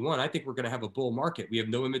 2021. I think we're going to have a bull market. We have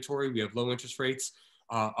no inventory. We have low interest rates.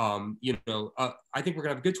 I think we're going to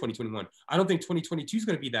have a good 2021. I don't think 2022 is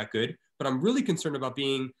going to be that good, but I'm really concerned about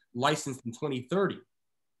being licensed in 2030.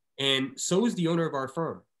 And so is the owner of our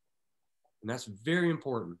firm. And that's very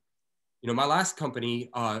important. You know, my last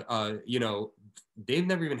company, they've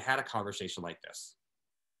never even had a conversation like this.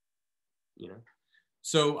 You know?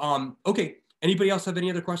 So, okay. Anybody else have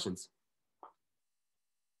any other questions?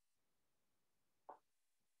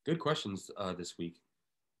 Good questions this week.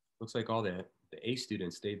 Looks like all the A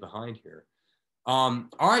students stayed behind here. All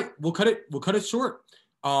right, we'll cut it short.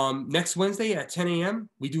 Next Wednesday at 10 a.m.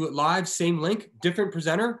 we do it live, same link, different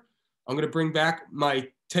presenter. I'm going to bring back my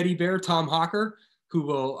teddy bear, Tom Hawker, who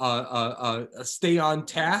will stay on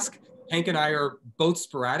task. Hank and I are both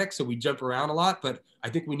sporadic, so we jump around a lot, but I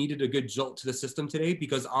think we needed a good jolt to the system today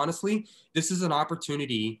because honestly, this is an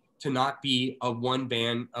opportunity to not be a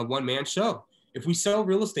one-man show. If we sell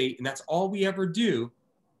real estate and that's all we ever do,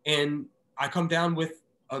 and I come down with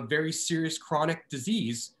a very serious chronic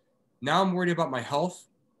disease, Now I'm worried about my health.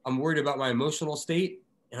 I'm worried about my emotional state,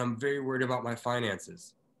 and I'm very worried about my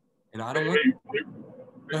finances. And I don't want.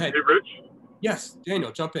 Go ahead. Hey, Rich. Yes,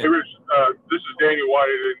 Daniel, jump in. Hey, Rich. This is Daniel White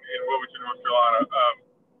in Wilmington, North Carolina.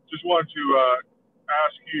 Just wanted to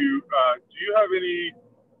ask you, do you have any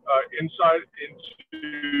insight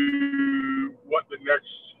into what the next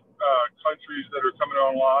countries that are coming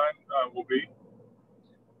online will be?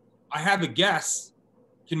 I have a guess.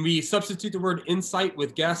 Can we substitute the word insight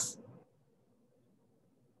with guess?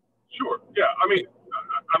 Sure. Yeah. I mean,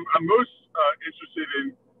 I'm most interested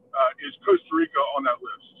in is Costa Rica on that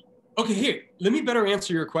list? Okay, here, let me better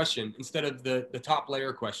answer your question instead of the top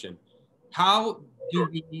layer question. How do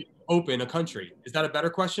we open a country? Is that a better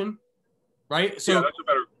question? Right? So, yeah, that's a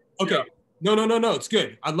better. Okay. Yeah. No. It's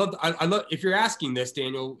good. I love, if you're asking this,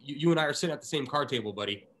 Daniel, you and I are sitting at the same card table,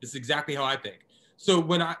 buddy. This is exactly how I think. So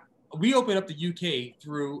when we opened up the UK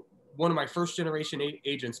through one of my first generation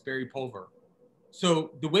agents, Barry Pulver.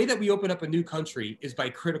 So the way that we open up a new country is by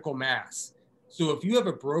critical mass. So if you have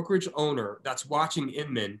a brokerage owner that's watching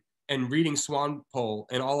Inman and reading Swanepoel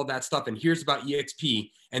and all of that stuff and hears about eXp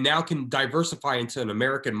and now can diversify into an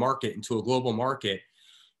American market, into a global market,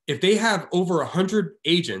 if they have over 100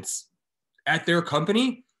 agents at their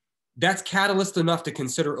company, that's catalyst enough to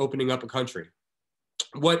consider opening up a country.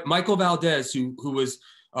 What Michael Valdez, who was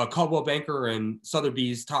Caldwell Banker and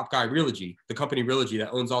Sotheby's top guy, Realty, the company Realty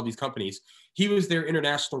that owns all these companies, he was their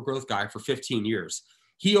international growth guy for 15 years.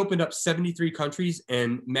 He opened up 73 countries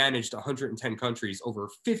and managed 110 countries over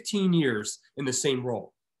 15 years in the same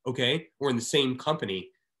role, okay? Or in the same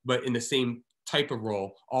company, but in the same type of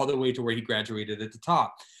role, all the way to where he graduated at the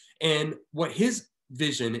top. And what his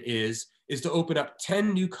vision is to open up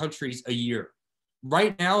 10 new countries a year.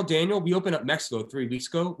 Right now, Daniel, we opened up Mexico 3 weeks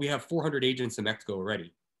ago. We have 400 agents in Mexico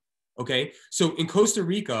already. Okay, so in Costa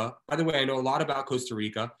Rica, by the way, I know a lot about Costa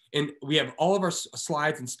Rica, and we have all of our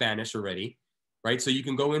slides in Spanish already, right? So you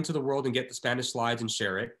can go into the world and get the Spanish slides and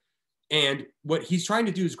share it. And what he's trying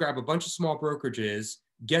to do is grab a bunch of small brokerages,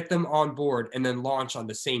 get them on board, and then launch on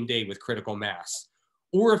the same day with critical mass.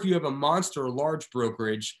 Or if you have a monster large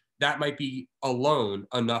brokerage, that might be alone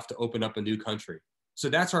enough to open up a new country. So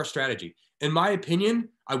that's our strategy. In my opinion,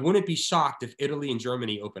 I wouldn't be shocked if Italy and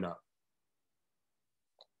Germany open up.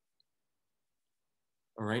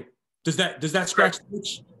 All right. Does that scratch the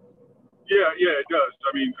itch? Yeah, it does.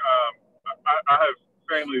 I mean, I have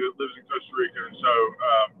family that lives in Costa Rica, and so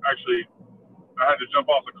actually, I had to jump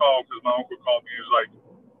off the call because my uncle called me. He was like,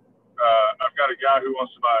 "I've got a guy who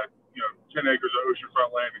wants to buy, 10 acres of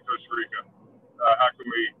oceanfront land in Costa Rica. How can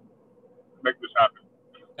we make this happen?"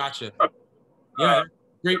 Gotcha. Yeah,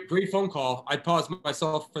 great phone call. I paused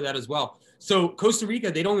myself for that as well. So Costa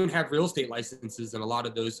Rica, they don't even have real estate licenses in a lot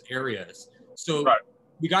of those areas. So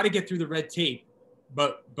we got to get through the red tape,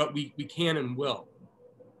 but we can and will.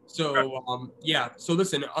 So yeah. So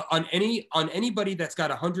listen, on anybody that's got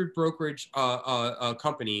 100 brokerage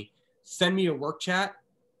company, send me a work chat,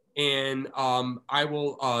 and I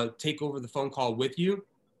will take over the phone call with you,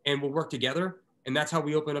 and we'll work together. And that's how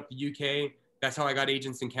we open up the UK. That's how I got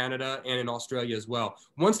agents in Canada and in Australia as well.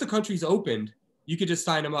 Once the country's opened, you could just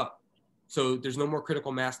sign them up. So there's no more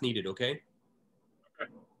critical mass needed, okay?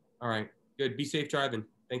 Okay. All right, good. Be safe driving.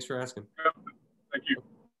 Thanks for asking. Yep. Thank you.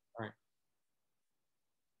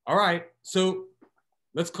 All right. So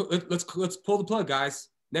let's pull the plug, guys.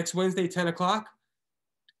 Next Wednesday, 10 o'clock.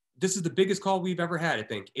 This is the biggest call we've ever had, I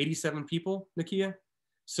think. 87 people, Nakia.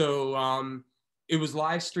 So it was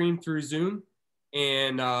live streamed through Zoom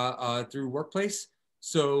and through Workplace.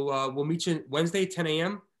 So we'll meet you Wednesday, 10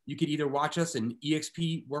 a.m. You could either watch us in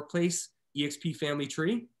eXp Workplace, eXp Family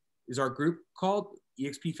Tree is our group called,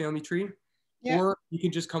 eXp Family Tree. Yeah. Or you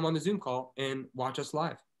can just come on the Zoom call and watch us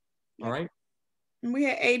live. Yeah. All right. And we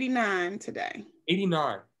had 89 today.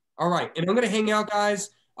 89. All right. And I'm going to hang out,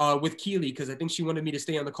 guys, with Keely because I think she wanted me to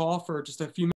stay on the call for just a few minutes.